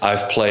this,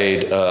 I've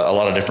played a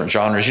lot of different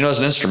genres. As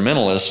an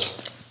instrumentalist,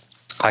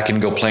 I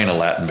can go play in a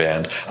Latin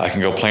band. I can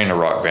go play in a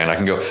rock band.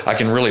 I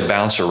can really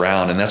bounce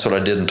around. And that's what I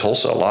did in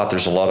Tulsa a lot.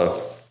 There's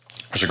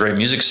a great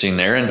music scene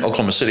there. In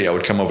Oklahoma City, I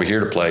would come over here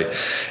to play,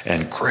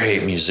 and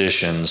great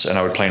musicians. And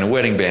I would play in a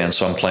wedding band.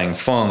 So I'm playing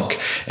funk,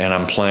 and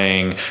I'm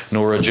playing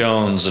Norah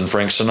Jones and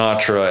Frank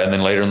Sinatra. And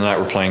then later in the night,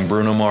 we're playing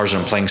Bruno Mars,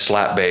 and I'm playing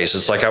slap bass.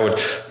 It's like I would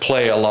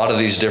play a lot of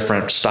these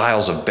different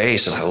styles of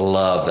bass. And I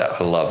love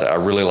that. I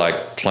really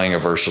like playing a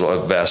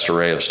vast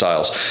array of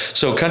styles.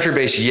 So country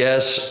bass,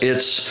 yes,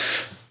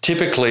 it's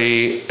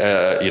typically,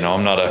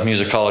 I'm not a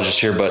musicologist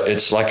here, but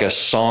it's like a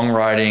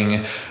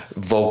songwriting,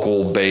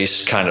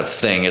 vocal-based kind of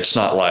thing. It's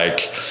not like,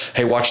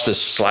 hey, watch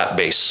this slap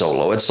bass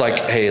solo. It's like,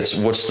 hey,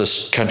 what's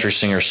this country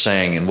singer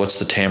saying, and what's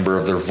the timbre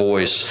of their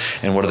voice,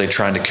 and what are they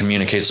trying to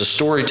communicate? It's a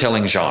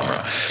storytelling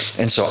genre.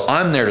 And so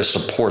I'm there to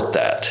support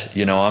that.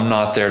 I'm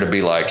not there to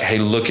be like, hey,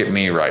 look at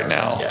me right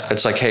now. Yeah.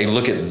 It's like, hey,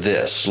 look at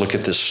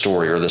this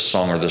story, or this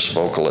song, or this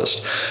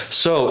vocalist.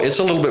 So it's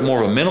a little bit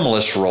more of a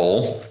minimalist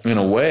role in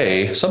a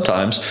way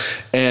sometimes.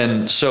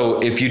 And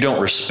so if you don't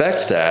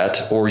respect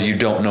that, or you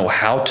don't know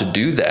how to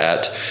do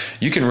that,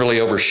 you can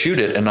really overshoot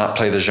it and not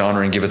play the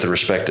genre and give it the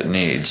respect it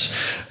needs.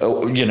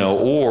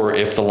 Or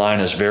if the line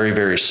is very,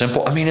 very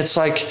simple. I mean, it's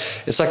like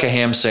a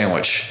ham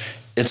sandwich.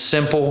 It's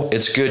simple,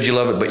 it's good, you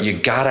love it, but you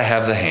gotta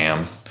have the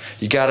ham.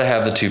 You got to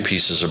have the 2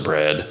 pieces of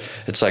bread.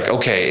 It's like,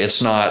 okay,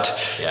 it's not,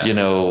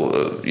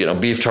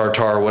 beef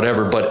tartare or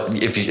whatever,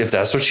 but if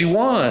that's what you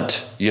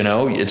want,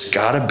 it's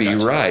got to be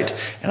right.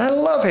 And I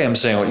love ham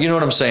sandwich. You know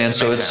what I'm saying?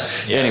 So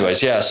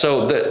anyways, yeah.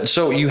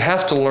 So you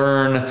have to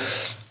learn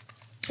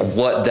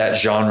what that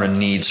genre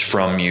needs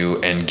from you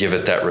and give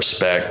it that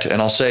respect.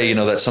 And I'll say,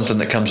 that's something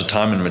that comes with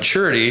time and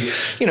maturity,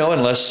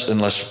 unless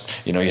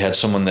you had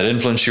someone that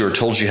influenced you or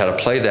told you how to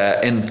play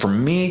that. And for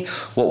me,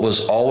 what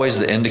was always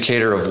the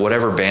indicator of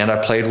whatever band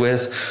I played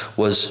with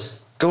was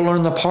go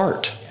learn the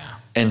part.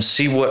 and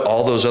see what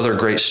all those other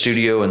great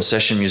studio and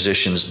session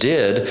musicians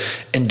did,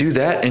 and do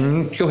that,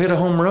 and you'll hit a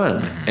home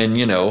run. And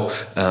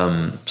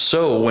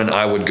so when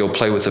I would go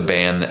play with a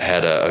band that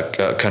had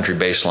a country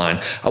bass line,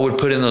 I would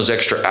put in those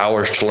extra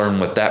hours to learn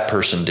what that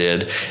person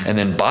did, and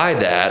then by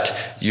that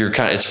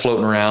it's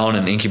floating around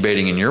and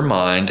incubating in your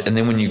mind. And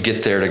then when you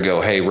get there to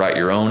go, hey, write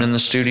your own in the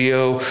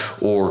studio,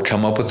 or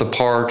come up with a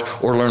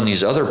part, or learn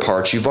these other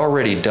parts, you've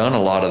already done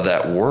a lot of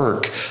that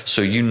work,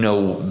 so you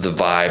know the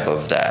vibe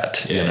of that.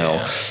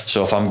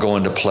 So if I'm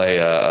going to play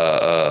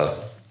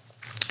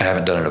I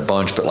haven't done it a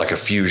bunch, but like a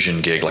fusion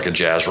gig, like a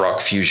jazz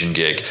rock fusion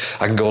gig,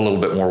 I can go a little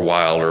bit more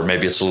wild, or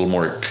maybe it's a little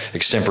more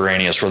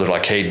extemporaneous where they're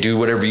like, hey, do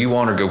whatever you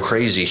want or go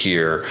crazy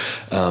here.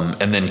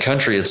 And then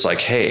country, it's like,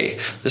 hey,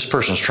 this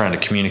person's trying to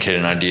communicate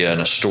an idea and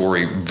a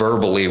story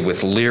verbally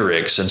with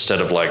lyrics instead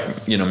of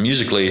like,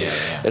 musically.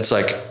 It's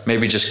like,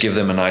 maybe just give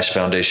them a nice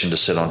foundation to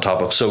sit on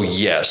top of. So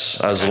yes,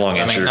 as a long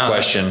answer to your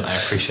question. I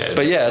appreciate it.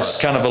 But yeah, it's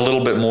kind of a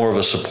little bit more of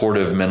a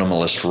supportive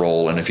minimalist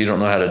role. And if you don't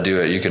know how to do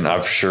it, you can,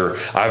 I've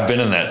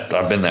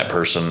been that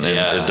person, and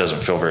it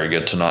doesn't feel very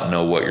good to not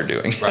know what you're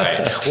doing.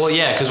 Right. Well,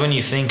 yeah, because when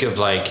you think of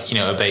like,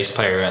 a bass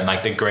player and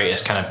like the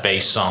greatest kind of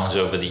bass songs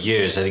over the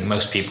years, I think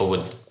most people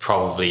would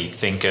probably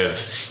think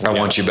of I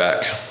Want You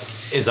Back.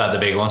 Is that the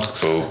big one?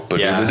 Boo.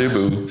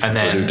 And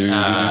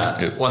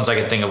then ones I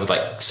could think of was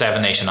like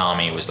Seven Nation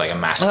Army was like a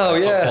massive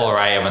football,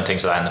 right? Everyone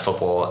thinks of that in the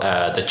football.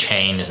 The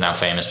Chain is now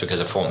famous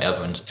because of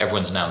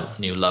everyone's now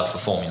new love for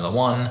Formula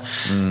One.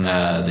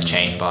 The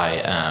Chain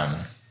by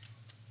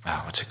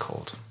what's it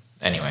called?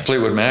 Anyway,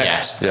 Fleetwood Mac.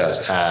 Yes. Yeah.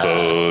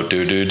 And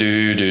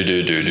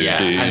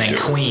then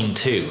Queen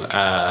too.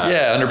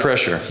 Under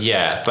Pressure.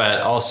 Yeah,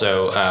 but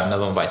also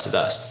Another One Bites the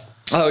Dust.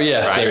 Oh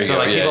yeah, right. There you so go.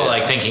 Like people are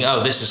like thinking,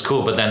 oh, this is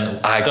cool, but then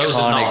those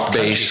are not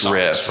bass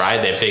riffs, right?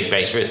 They're big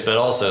bass riffs, but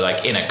also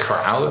like in a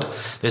crowd,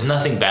 there's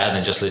nothing better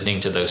than just listening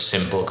to those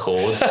simple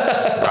chords,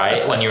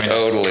 right? When you're in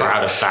a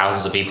crowd of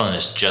thousands of people and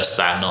it's just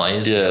that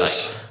noise.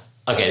 Yes.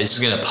 Like, okay, this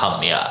is gonna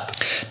pump me up.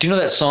 Do you know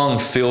that song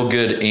 "Feel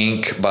Good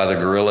Inc." by the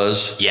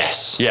Gorillaz?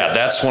 Yes. Yeah,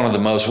 that's one of the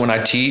most. When I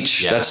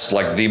teach, that's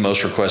like the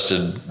most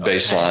requested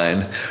bass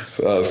line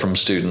from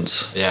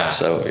students. Yeah.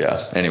 So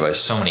yeah. Anyways,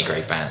 so many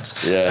great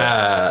bands.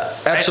 Yeah.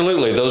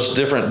 Absolutely. Those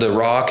different, the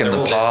rock and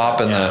the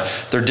pop and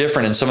they're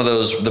different. And some of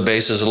those, the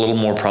bass is a little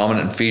more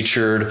prominent and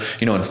featured.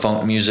 In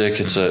funk music,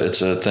 it's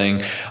a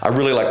thing. I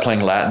really like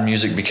playing Latin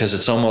music because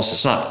it's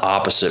not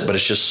opposite, but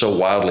it's just so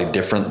wildly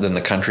different than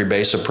the country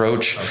bass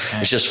approach.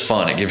 Okay. It's just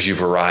fun. It gives you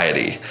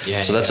variety.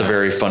 Yeah, so that's a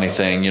very funny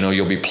thing.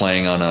 You'll be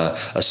playing on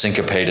a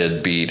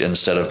syncopated beat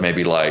instead of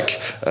maybe like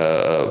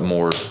a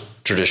more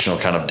traditional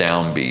kind of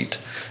downbeat.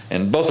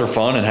 And both are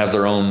fun and have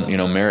their own,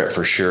 merit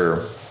for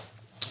sure.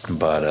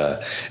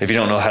 But if you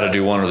don't know how to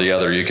do one or the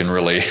other, you can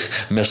really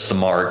miss the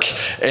mark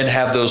and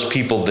have those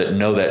people that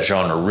know that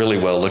genre really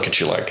well look at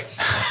you like,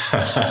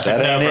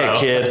 that ain't it,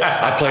 kid.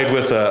 I played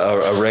with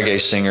a reggae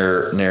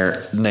singer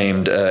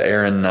named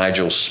Aaron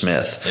Nigel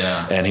Smith,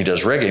 and he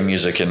does reggae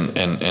music.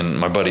 And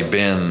my buddy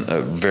Ben,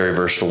 a very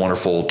versatile,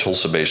 wonderful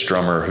Tulsa-based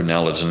drummer who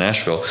now lives in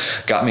Nashville,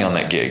 got me on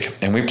that gig.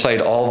 And we played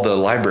all the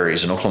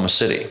libraries in Oklahoma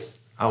City.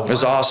 Oh, wow. It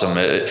was awesome.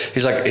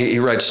 He's like, he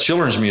writes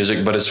children's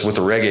music, but it's with a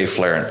reggae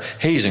flair, and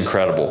he's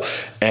incredible.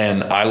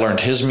 And I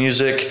learned his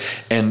music,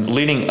 and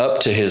leading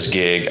up to his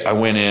gig, I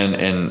went in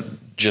and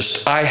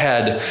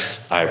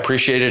I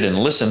appreciated and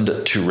listened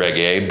to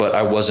reggae, but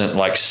I wasn't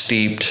like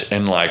steeped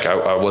and like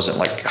I wasn't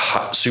like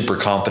super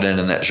confident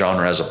in that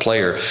genre as a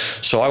player.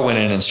 So I went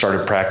in and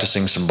started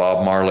practicing some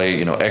Bob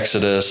Marley,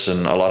 Exodus,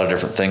 and a lot of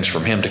different things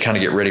from him to kind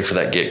of get ready for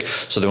that gig.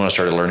 So then when I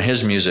started to learn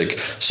his music,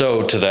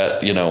 so to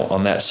that,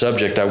 on that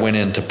subject, I went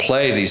in to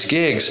play these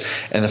gigs,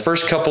 and the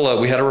first couple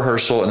we had a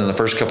rehearsal, and then the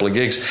first couple of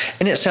gigs,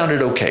 and it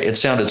sounded okay. It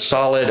sounded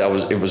solid.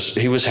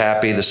 He was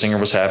happy. The singer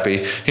was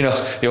happy. You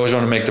always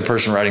want to make the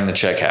person writing the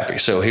check happy.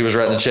 So he was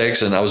writing the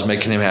checks and I was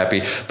making him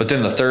happy. But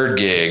then the third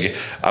gig,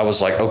 I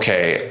was like,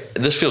 okay,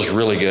 this feels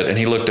really good. And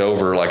he looked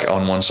over like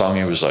on one song,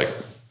 he was like,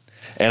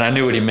 and I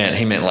knew what he meant.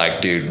 He meant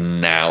like, dude,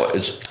 now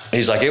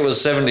he's like, it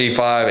was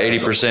 75,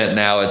 80%.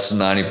 Now it's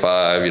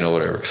 95,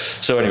 whatever.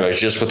 So anyways,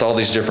 just with all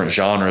these different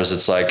genres,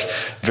 it's like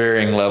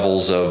varying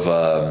levels of,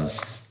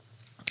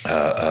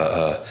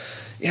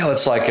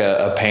 it's like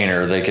a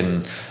painter. They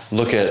can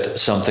look at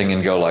something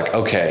and go like,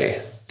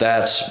 okay,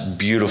 that's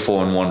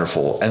beautiful and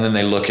wonderful. And then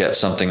they look at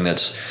something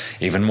that's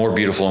even more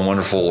beautiful and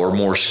wonderful or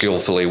more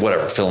skillfully,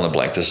 whatever, fill in the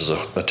blank. This is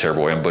a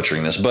terrible way I'm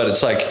butchering this. But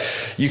it's like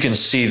you can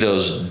see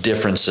those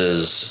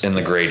differences in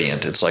the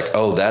gradient. It's like,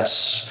 oh,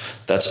 that's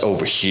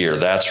over here.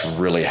 That's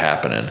really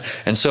happening.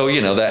 And so,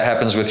 that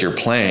happens with your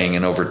playing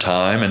and over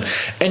time. And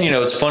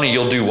it's funny,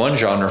 you'll do one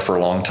genre for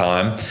a long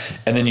time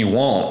and then you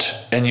won't.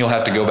 And you'll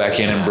have to go back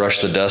in and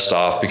brush the dust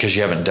off because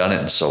you haven't done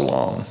it in so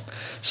long.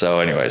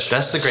 So anyways.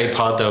 That's the great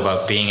part though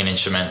about being an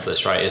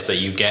instrumentalist, right? Is that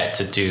you get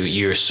to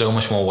you're so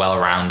much more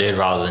well-rounded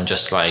rather than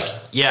just like,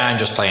 I'm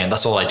just playing.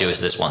 That's all I do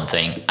is this one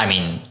thing. I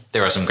mean,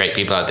 there are some great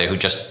people out there who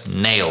just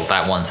nailed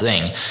that one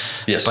thing.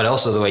 Yes. But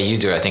also the way you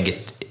do it, I think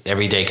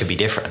every day could be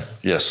different.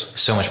 Yes.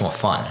 So much more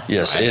fun.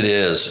 Yes, right? it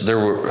is. There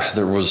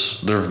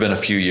have been a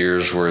few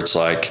years where it's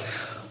like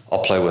I'll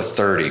play with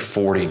 30,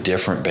 40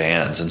 different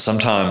bands and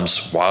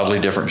sometimes wildly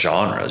different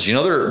genres. You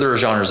know, there are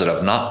genres that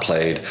I've not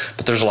played,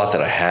 but there's a lot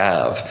that I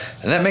have.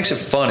 And that makes it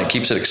fun. It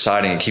keeps it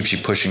exciting. It keeps you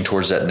pushing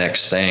towards that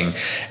next thing.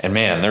 And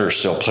man, there are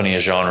still plenty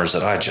of genres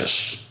that I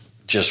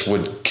just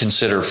would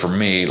consider for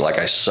me like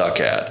I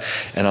suck at.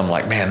 And I'm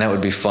like, man, that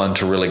would be fun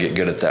to really get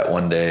good at that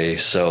one day.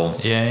 So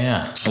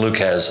yeah. Luke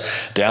has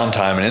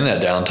downtime, and in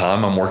that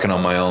downtime, I'm working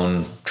on my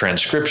own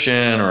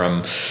transcription, or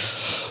I'm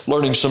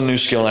learning some new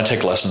skill, and I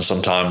take lessons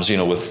sometimes, you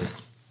know, with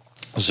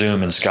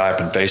Zoom and Skype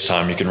and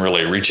FaceTime. You can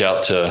really reach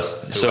out to,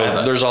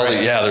 so there's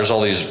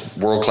all these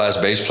world-class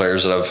bass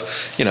players that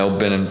I've, you know,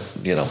 been,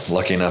 you know,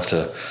 lucky enough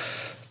to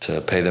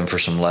pay them for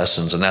some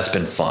lessons, and that's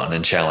been fun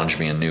and challenged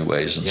me in new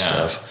ways and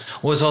stuff.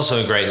 Well, it's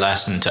also a great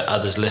lesson to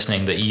others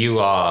listening that you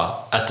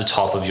are at the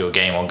top of your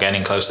game or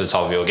getting close to the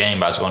top of your game,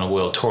 about to go on a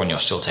world tour and you're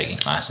still taking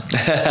lessons.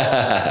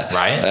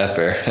 Right? That's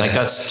fair. Like,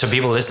 that's to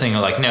people listening who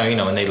are like, no, you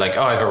know, when they're like,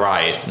 oh, I've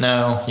arrived.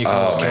 No, you can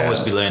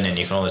always be learning.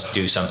 You can always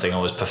do something,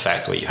 always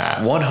perfect what you have.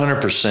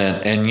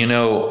 100%. And, you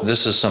know,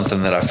 this is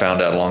something that I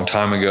found out a long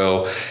time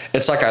ago.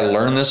 It's like I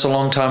learned this a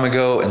long time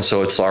ago, and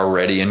so it's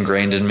already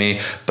ingrained in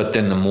me. But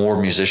then the more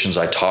musicians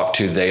I talk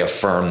to, they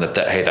affirm that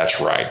hey,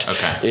 that's right.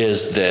 Okay.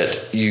 Is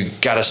that you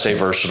got to stay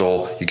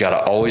versatile. You got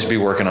to always be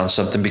working on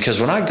something, because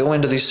when I go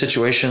into these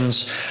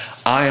situations,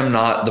 I am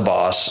not the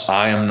boss.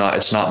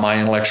 It's not my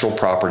intellectual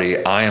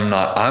property. I'm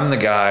the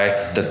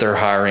guy that they're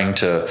hiring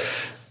to,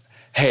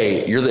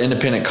 hey, you're the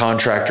independent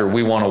contractor.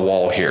 We want a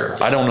wall here.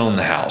 I don't own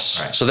the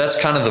house. Right. So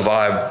that's kind of the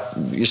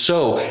vibe.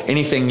 So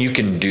anything you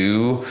can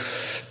do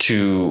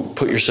to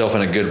put yourself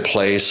in a good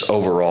place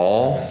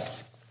overall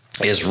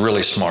is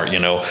really smart, you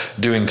know,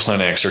 doing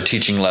clinics or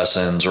teaching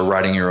lessons or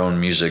writing your own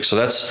music. So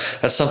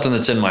that's something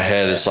that's in my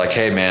head. It's like,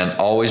 hey man,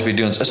 always be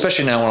doing,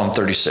 especially now when I'm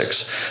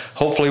 36.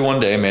 Hopefully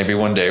maybe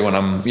one day when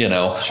I'm, you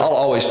know, I'll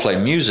always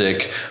play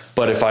music,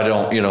 but if I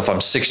don't, you know, if I'm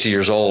 60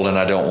 years old and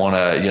I don't want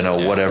to, you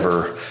know,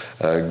 whatever,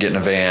 get in a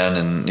van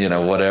and, you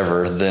know,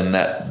 whatever,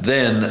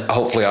 then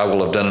hopefully I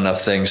will have done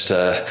enough things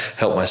to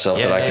help myself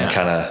that I can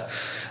kind of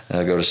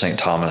go to St.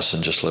 Thomas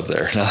and just live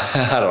there. No,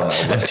 I don't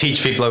know. And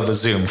teach people over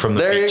Zoom from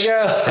the beach.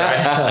 There you go.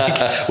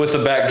 Right? With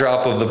the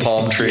backdrop of the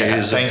palm trees.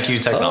 Yeah, thank you,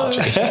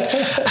 technology.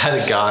 I had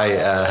a guy,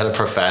 had a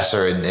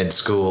professor in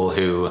school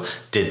who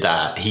did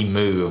that. He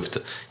moved.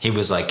 He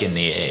was like in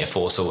the Air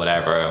Force or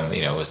whatever, and,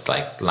 you know, was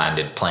like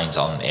landed planes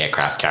on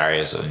aircraft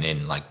carriers and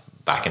in like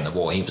back in the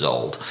war. He was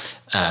old.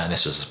 And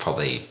this was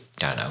probably,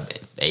 I don't know,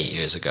 8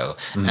 years ago.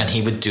 And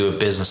he would do a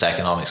business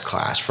economics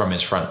class from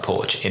his front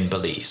porch in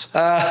Belize.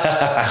 I'm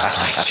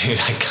like,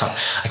 dude,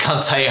 I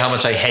can't tell you how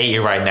much I hate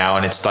you right now.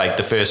 And it's like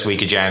the first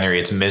week of January,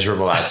 it's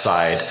miserable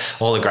outside.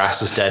 All the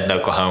grass is dead in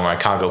Oklahoma. I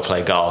can't go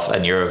play golf.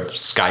 And you're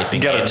Skyping. You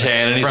got a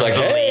tan and he's like,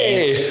 Belize,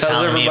 hey,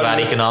 telling me about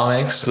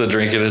economics. The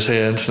drink in his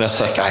hand. No. It's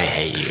like, I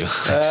hate you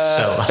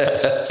so much.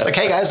 It's like,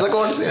 hey guys, look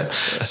what it's here.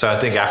 So I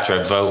think after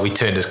a vote, we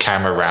turned his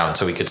camera around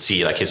so we could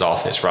see like his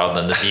office rather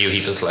than the view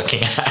he was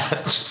looking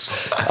at.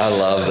 I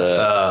love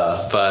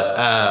that.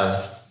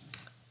 But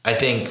I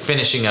think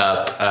finishing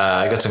up,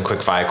 I got some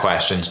quick fire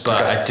questions,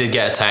 but I did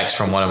get a text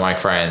from one of my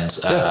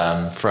friends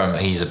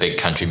he's a big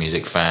country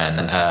music fan,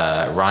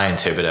 Ryan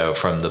Thibodeau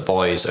from the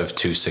Boys of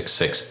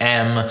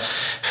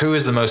 266M. Who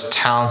is the most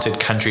talented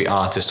country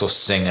artist or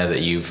singer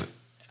that you've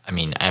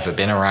ever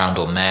been around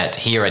or met?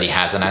 He already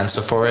has an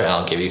answer for it, and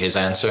I'll give you his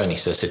answer, and he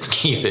says it's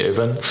Keith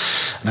Urban.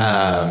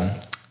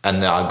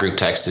 And our group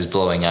text is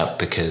blowing up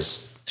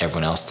because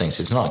everyone else thinks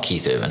it's not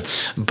Keith Urban.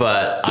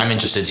 But I'm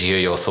interested to hear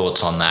your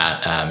thoughts on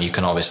that. You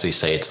can obviously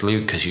say it's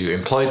Luke because you're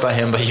employed by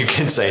him, but you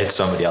can say it's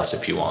somebody else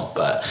if you want.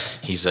 But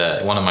he's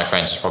one of my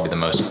friends who's probably the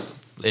most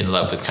in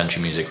love with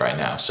country music right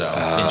now. So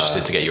I'm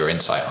interested to get your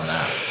insight on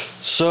that.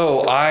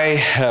 So I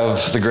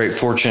have the great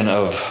fortune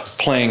of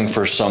playing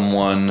for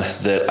someone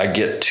that I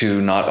get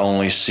to not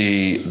only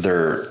see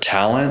their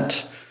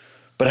talent,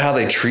 but how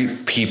they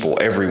treat people,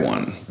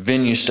 everyone,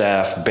 venue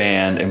staff,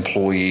 band,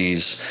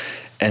 employees.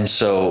 And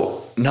so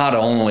not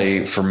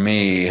only for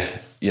me,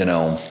 you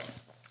know,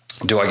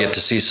 do I get to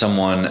see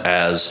someone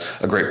as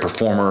a great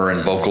performer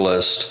and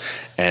vocalist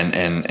and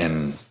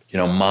you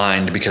know,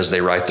 mind because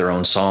they write their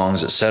own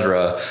songs,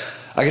 etc.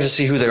 I get to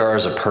see who they are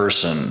as a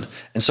person.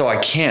 And so I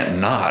can't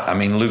not. I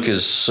mean, Luke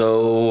is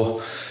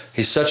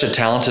he's such a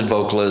talented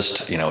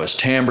vocalist. You know, his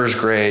timbre's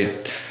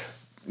great.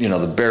 You know,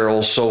 the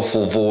barrel,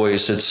 soulful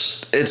voice,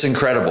 it's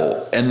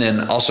incredible. And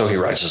then also he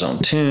writes his own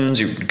tunes.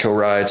 He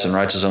co-writes and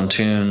writes his own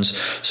tunes.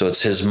 So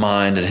it's his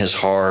mind and his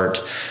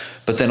heart.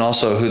 But then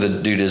also who the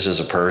dude is as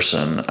a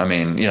person. I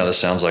mean, you know, this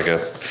sounds like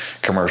a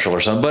commercial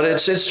or something, but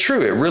it's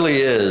true. It really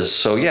is.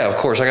 So yeah, of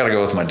course I got to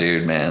go with my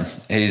dude, man.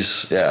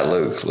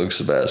 Luke. Luke's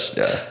the best.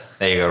 Yeah.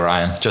 There you go,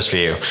 Ryan. Just for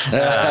you.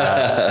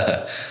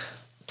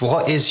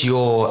 What is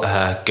your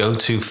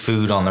go-to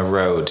food on the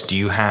road? Do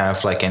you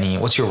have like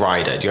what's your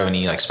rider? Do you have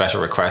any like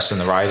special requests in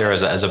the rider?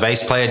 As a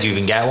bass player, do you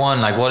even get one?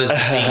 Like, what is the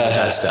scene with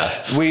that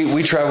stuff?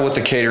 We travel with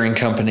a catering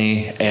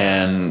company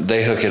and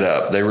they hook it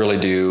up. They really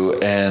do.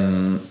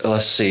 And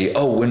let's see.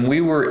 Oh, when we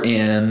were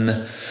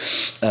in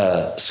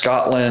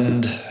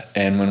Scotland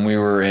and when we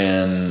were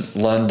in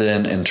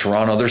London and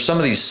Toronto, there's some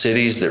of these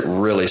cities that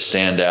really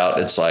stand out.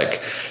 It's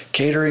like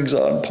catering's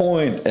on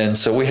point. And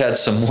so we had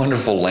some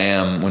wonderful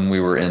lamb when we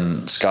were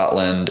in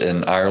Scotland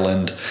and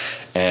Ireland.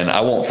 And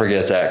I won't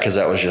forget that because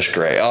that was just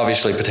great.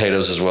 Obviously,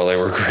 potatoes as well. They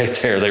were great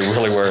there. They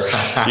really were,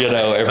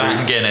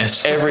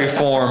 Guinness. every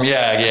form.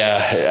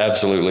 Yeah,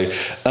 absolutely.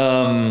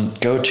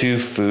 Go-to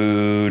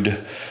food.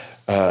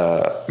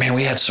 Man,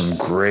 we had some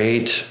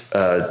great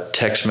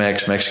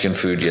Tex-Mex Mexican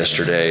food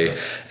yesterday,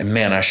 and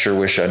man, I sure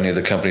wish I knew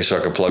the company so I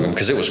could plug them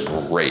because it was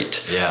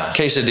great. Yeah,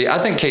 quesadilla. I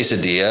think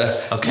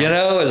quesadilla. Okay.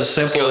 As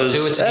simple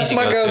as that's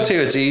my go-to.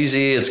 It's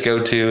easy. It's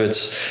go-to.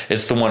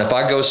 It's the one. If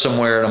I go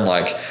somewhere and I'm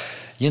like,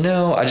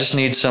 I just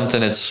need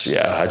something. I'd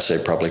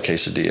say probably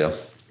quesadilla.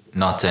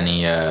 Not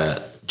any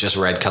just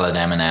red-colored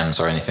M&Ms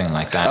or anything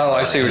like that. Oh,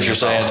 I see what you're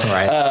saying.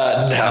 Right?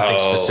 No. Nothing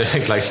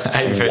specific like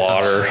that.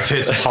 Water. I've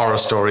heard some horror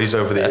stories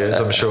over the years,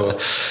 I'm sure.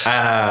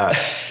 Right.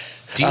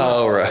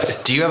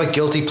 Do you have a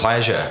guilty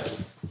pleasure?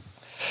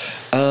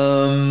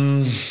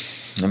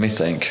 Let me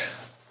think.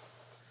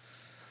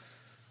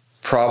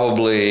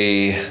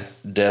 Probably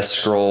death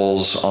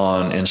scrolls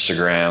on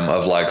Instagram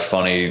of like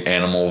funny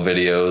animal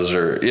videos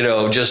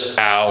or, just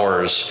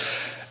hours.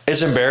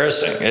 It's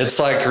embarrassing. It's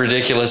like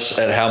ridiculous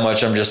at how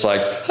much I'm just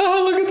like,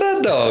 oh, look at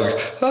that dog.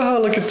 Oh,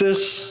 look at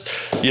this,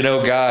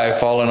 guy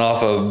falling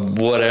off of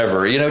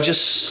whatever,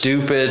 just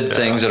stupid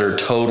things that are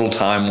total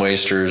time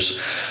wasters.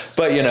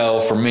 But,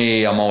 for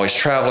me, I'm always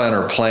traveling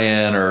or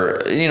playing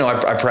or,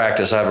 I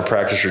practice. I have a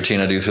practice routine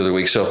I do through the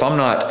week. So if I'm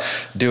not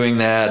doing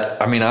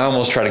that, I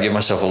almost try to give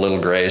myself a little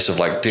grace of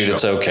like, dude,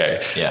 It's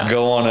okay. Yeah.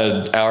 Go on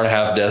an hour and a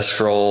half death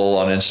scroll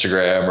on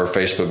Instagram or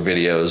Facebook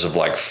videos of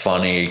like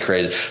funny,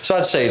 crazy. So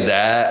I'd say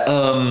that.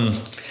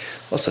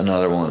 What's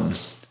another one?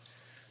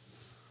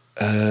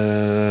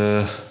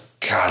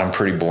 God, I'm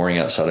pretty boring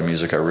outside of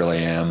music. I really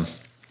am.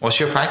 What's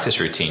your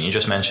practice routine? You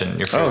just mentioned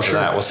your food for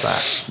that. What's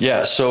that?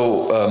 Yeah,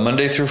 so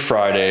Monday through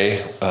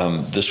Friday,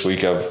 this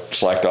week I've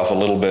slacked off a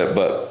little bit,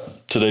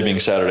 but today being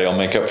Saturday, I'll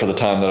make up for the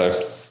time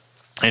that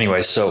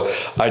Anyway, so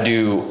I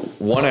do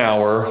 1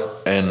 hour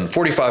and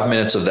 45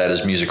 minutes of that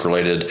is music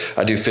related.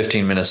 I do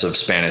 15 minutes of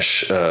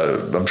Spanish.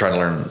 I'm trying to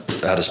learn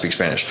how to speak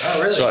Spanish.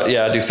 Oh, really? So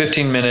I do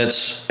 15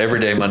 minutes every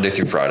day, Monday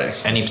through Friday.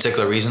 Any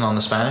particular reason on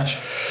the Spanish?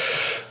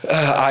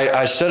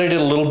 I studied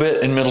it a little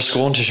bit in middle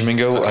school in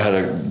Tishomingo. Okay. I had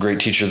a great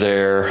teacher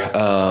there,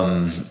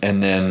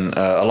 and then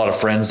a lot of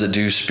friends that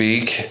do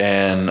speak,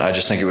 and I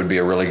just think it would be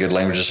a really good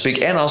language to speak,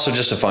 and also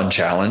just a fun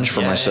challenge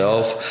for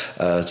myself.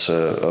 Yeah. It's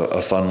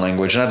a fun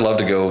language, and I'd love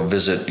to go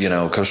visit,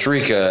 Costa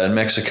Rica and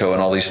Mexico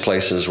and all these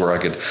places where I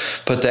could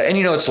put that. And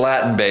it's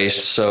Latin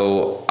based,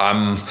 so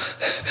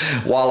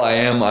while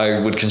I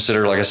would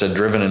consider, like I said,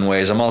 driven in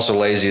ways, I'm also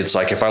lazy. It's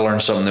like if I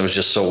learned something that was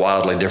just so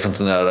wildly different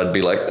than that, I'd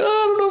be like, I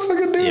don't know if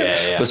I could do it.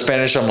 Yeah. But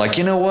Spanish, I'm like,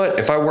 you know what?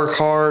 If I work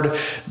hard,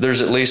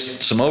 there's at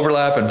least some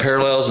overlap and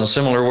parallels and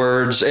similar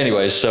words.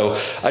 Anyway, so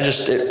I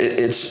just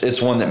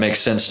it's one that makes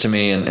sense to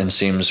me and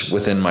seems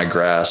within my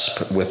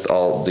grasp with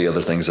all the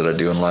other things that I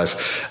do in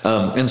life.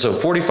 And so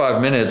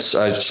 45 minutes,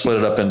 I split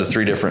it up into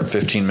 3 different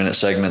 15-minute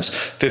segments.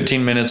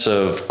 15 minutes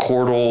of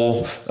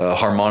chordal,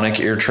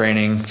 harmonic ear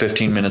training,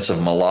 15 minutes of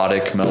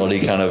melody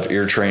kind of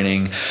ear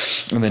training,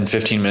 and then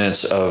 15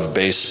 minutes of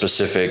bass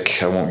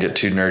specific. I won't get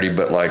too nerdy,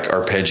 but like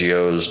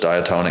arpeggios,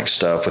 diatonic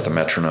stuff with a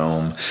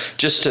metronome,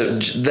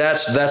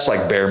 that's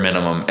like bare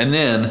minimum. And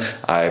then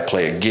I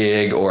play a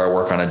gig or I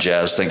work on a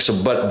jazz thing.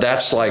 So, but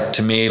that's like,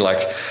 to me, like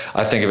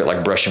I think of it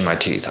like brushing my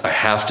teeth. I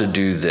have to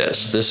do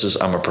this.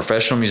 I'm a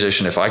professional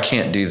musician. If I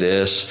can't do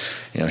this,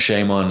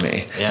 shame on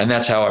me. Yeah. And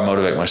that's how I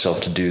motivate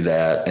myself to do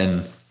that.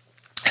 And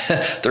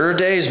there are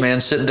days,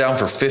 man, sitting down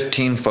for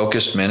 15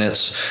 focused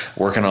minutes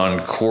working on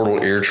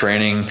chordal ear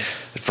training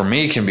for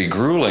me can be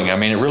grueling.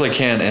 It really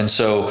can. And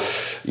so,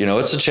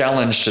 it's a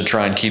challenge to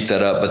try and keep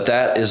that up, but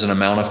that is an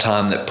amount of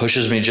time that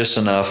pushes me just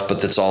enough,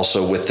 but that's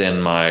also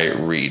within my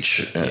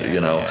reach,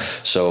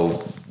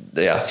 So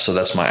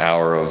that's my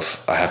hour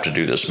of I have to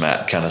do this,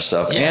 Matt, kind of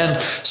stuff. Yeah.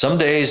 And some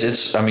days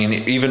it's,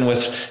 even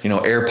with,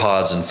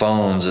 AirPods and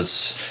phones,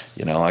 it's,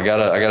 I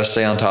gotta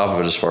stay on top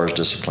of it as far as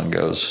discipline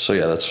goes. So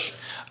yeah,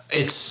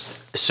 it's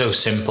so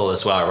simple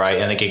as well, right?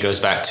 I think it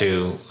goes back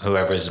to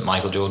whoever's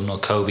Michael Jordan or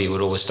Kobe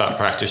would always start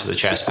practice with a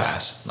chest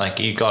pass. Like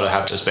you got to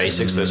have those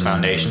basics, those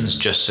foundations,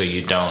 just so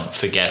you don't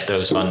forget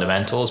those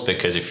fundamentals.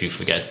 Because if you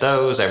forget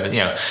those, everything,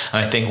 and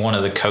I think one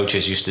of the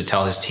coaches used to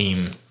tell his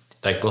team,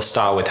 like, we'll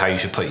start with how you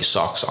should put your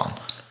socks on.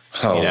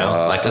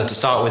 Let's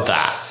start with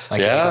that.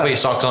 Like, you put your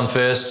socks on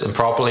first and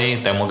properly,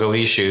 then we'll go with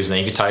your shoes, and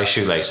then you can tie your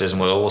shoelaces, and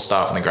we'll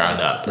start from the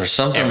ground up. There's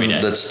something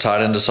that's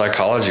tied into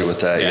psychology with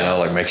that,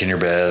 like making your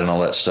bed and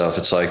all that stuff.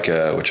 It's like,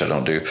 which I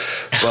don't do,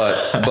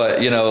 but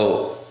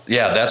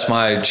Yeah, that's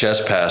my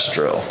chest pass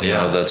drill. You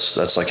know,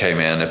 that's like, hey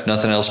man, if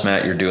nothing else,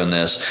 Matt, you're doing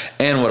this.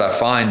 And what I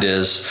find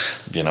is,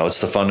 you know,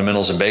 it's the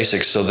fundamentals and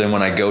basics. So then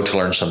when I go to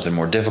learn something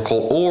more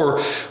difficult, or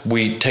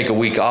we take a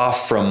week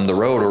off from the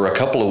road or a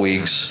couple of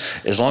weeks,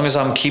 as long as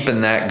I'm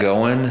keeping that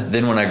going,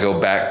 then when I go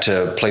back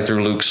to play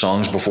through Luke's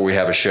songs before we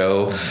have a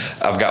show,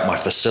 I've got my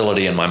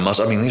facility and my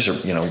muscle. I mean, these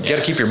are, you know, you got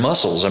to keep your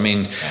muscles. I mean,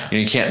 you know,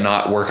 you can't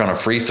not work on a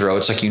free throw.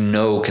 It's like, you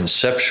know,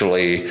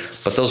 conceptually,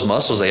 but those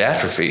muscles, they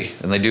atrophy,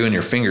 and they do in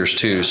your fingers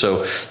too.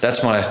 So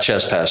that's my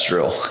chest pass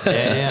drill.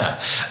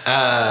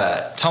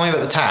 Tell me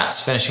about the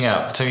tats, finishing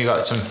up. Tell me you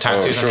got some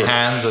tattoos on your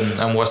hands,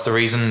 and what's the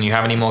reason? You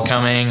have any more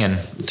coming? And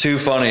too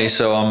funny.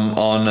 So I'm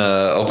on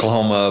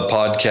Oklahoma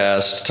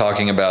podcast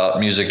talking about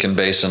music and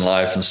bass and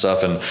life and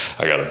stuff, and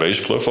I got a bass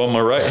cliff on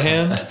my right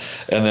hand,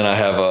 and then I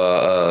have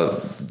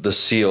the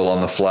seal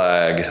on the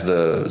flag,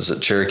 is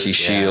it Cherokee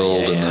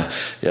Shield, and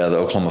the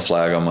Oklahoma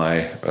flag on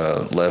my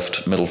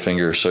left middle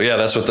finger. So yeah,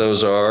 that's what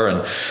those are,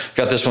 and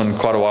got this one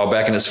quite a while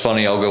back. And it's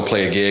funny, I'll go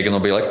play a gig and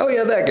they'll be like, oh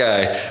yeah, that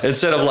guy,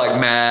 instead of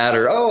like Matt,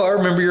 or oh, I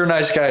remember you're a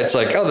nice guy. It's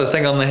like, oh, the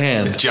thing on the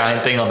hand, the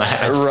giant thing on the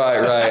hand.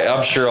 Right.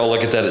 I'm sure I'll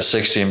look at that at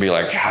 60 and be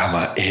like, I'm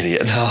an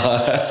idiot.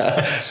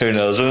 Who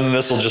knows? And then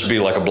this will just be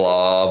like a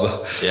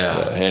blob.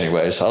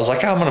 Anyways, I was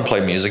like, I'm going to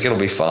play music. It'll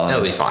be fun.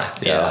 It'll be fine.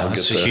 Yeah,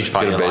 it's a huge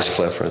part of your bass life.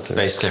 cliff right there.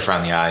 Bass cliff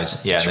around the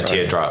eyes. Yeah, and the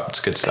teardrop. It's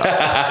good stuff.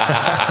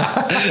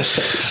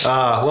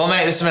 Well,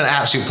 mate, this has been an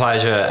absolute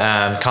pleasure.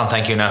 Can't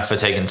thank you enough for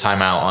taking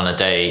time out on a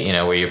day, you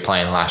know, where you're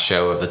playing the last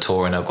show of the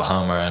tour in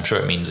Oklahoma. I'm sure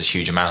it means a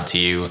huge amount to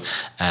you,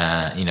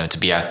 you know, to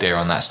be out there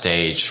on that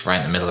stage, right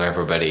in the middle of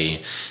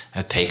everybody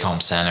at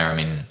Paycom Center. I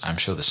mean, I'm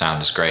sure the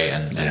sound is great,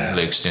 and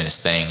Luke's doing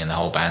his thing, and the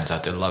whole band's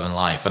out there loving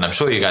life. And I'm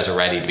sure you guys are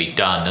ready to be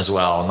done as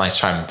well. Nice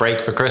time to break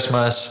for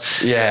Christmas.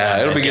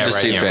 Yeah, it'll be good to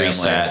see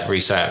family.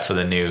 Reset for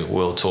the new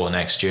world tour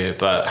next year.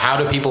 But how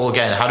do people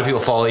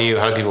follow you?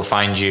 How do people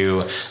find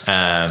you?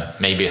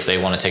 Maybe if they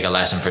want to take a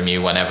lesson from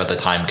you whenever the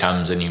time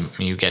comes and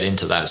you get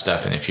into that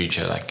stuff in the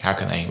future, like how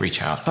can they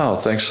reach out? Oh,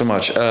 thanks so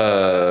much.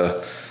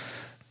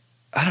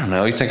 I don't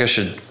know. You think I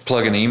should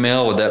plug an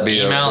email? Would that be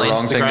a wrong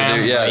Instagram, thing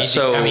to do? Yeah.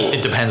 So I mean,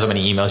 it depends how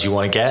many emails you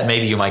want to get.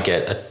 Maybe you might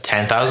get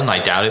 10,000. I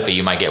doubt it, but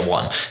you might get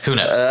one. Who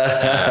knows?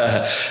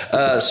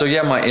 So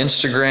yeah, my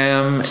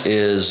Instagram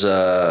is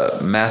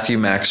Matthew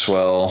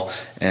Maxwell,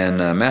 and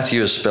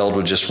Matthew is spelled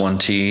with just one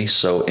T.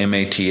 So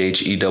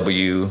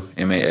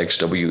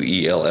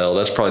MathewMaxwell.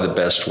 That's probably the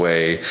best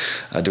way.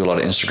 I do a lot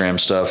of Instagram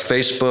stuff.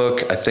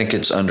 Facebook, I think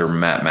it's under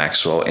Matt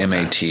Maxwell,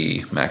 MAT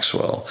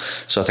Maxwell.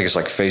 So I think it's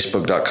like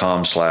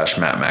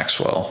facebook.com/Matt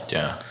Maxwell.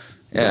 Yeah.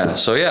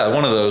 So yeah,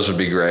 one of those would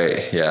be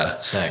great. Yeah.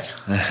 Sick.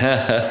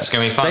 It's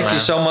going to be fun. Thank you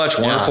so much.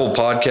 Wonderful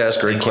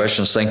podcast. Great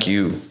questions. Thank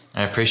you.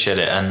 I appreciate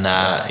it, and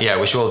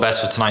wish you all the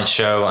best for tonight's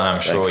show. And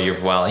I'm sure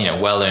you've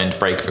well earned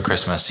break for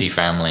Christmas, see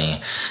family,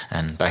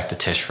 and back to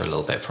Tish for a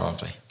little bit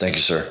probably. Thank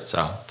you, sir.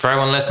 So for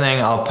everyone listening,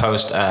 I'll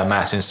post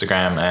Matt's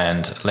Instagram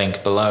and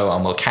link below,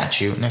 and we'll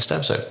catch you next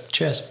episode.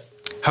 Cheers.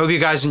 Hope you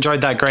guys enjoyed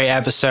that great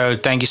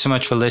episode. Thank you so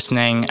much for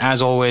listening. As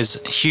always,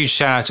 huge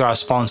shout out to our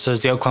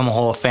sponsors, the Oklahoma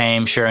Hall of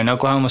Fame, sharing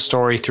Oklahoma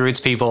story through its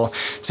people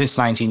since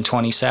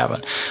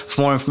 1927.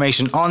 For more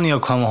information on the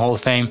Oklahoma Hall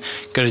of Fame,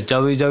 go to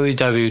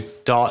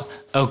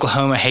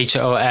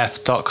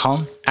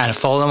www.oklahomahof.com and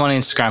follow them on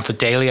Instagram for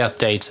daily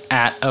updates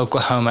at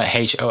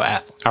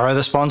OklahomaHOF. Our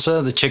other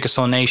sponsor, the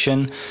Chickasaw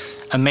Nation,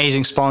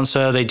 amazing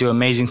sponsor. They do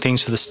amazing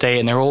things for the state,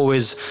 and they're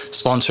always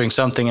sponsoring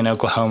something in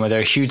Oklahoma. They're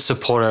a huge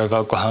supporter of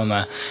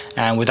Oklahoma,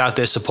 and without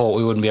their support,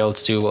 we wouldn't be able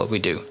to do what we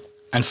do.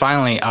 And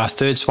finally, our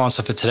third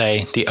sponsor for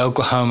today, the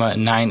Oklahoma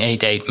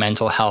 988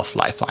 Mental Health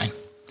Lifeline.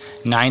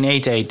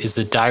 988 is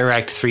the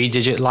direct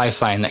 3-digit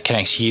lifeline that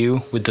connects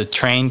you with the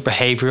trained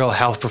behavioral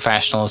health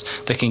professionals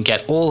that can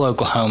get all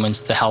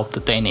Oklahomans the help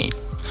that they need.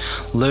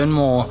 Learn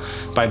more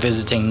by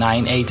visiting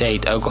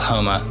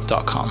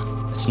 988oklahoma.com.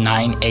 It's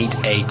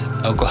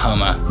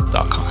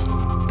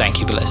 988oklahoma.com. Thank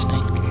you for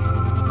listening.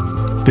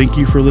 Thank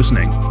you for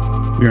listening.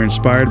 We are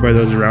inspired by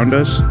those around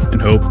us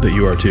and hope that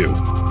you are too.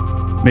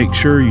 Make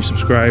sure you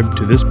subscribe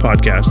to this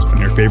podcast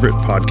on your favorite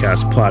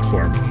podcast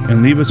platform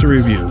and leave us a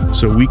review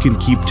so we can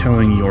keep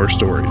telling your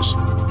stories.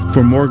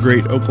 For more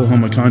great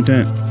Oklahoma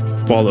content,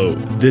 follow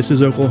This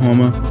Is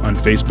Oklahoma on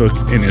Facebook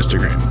and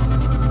Instagram.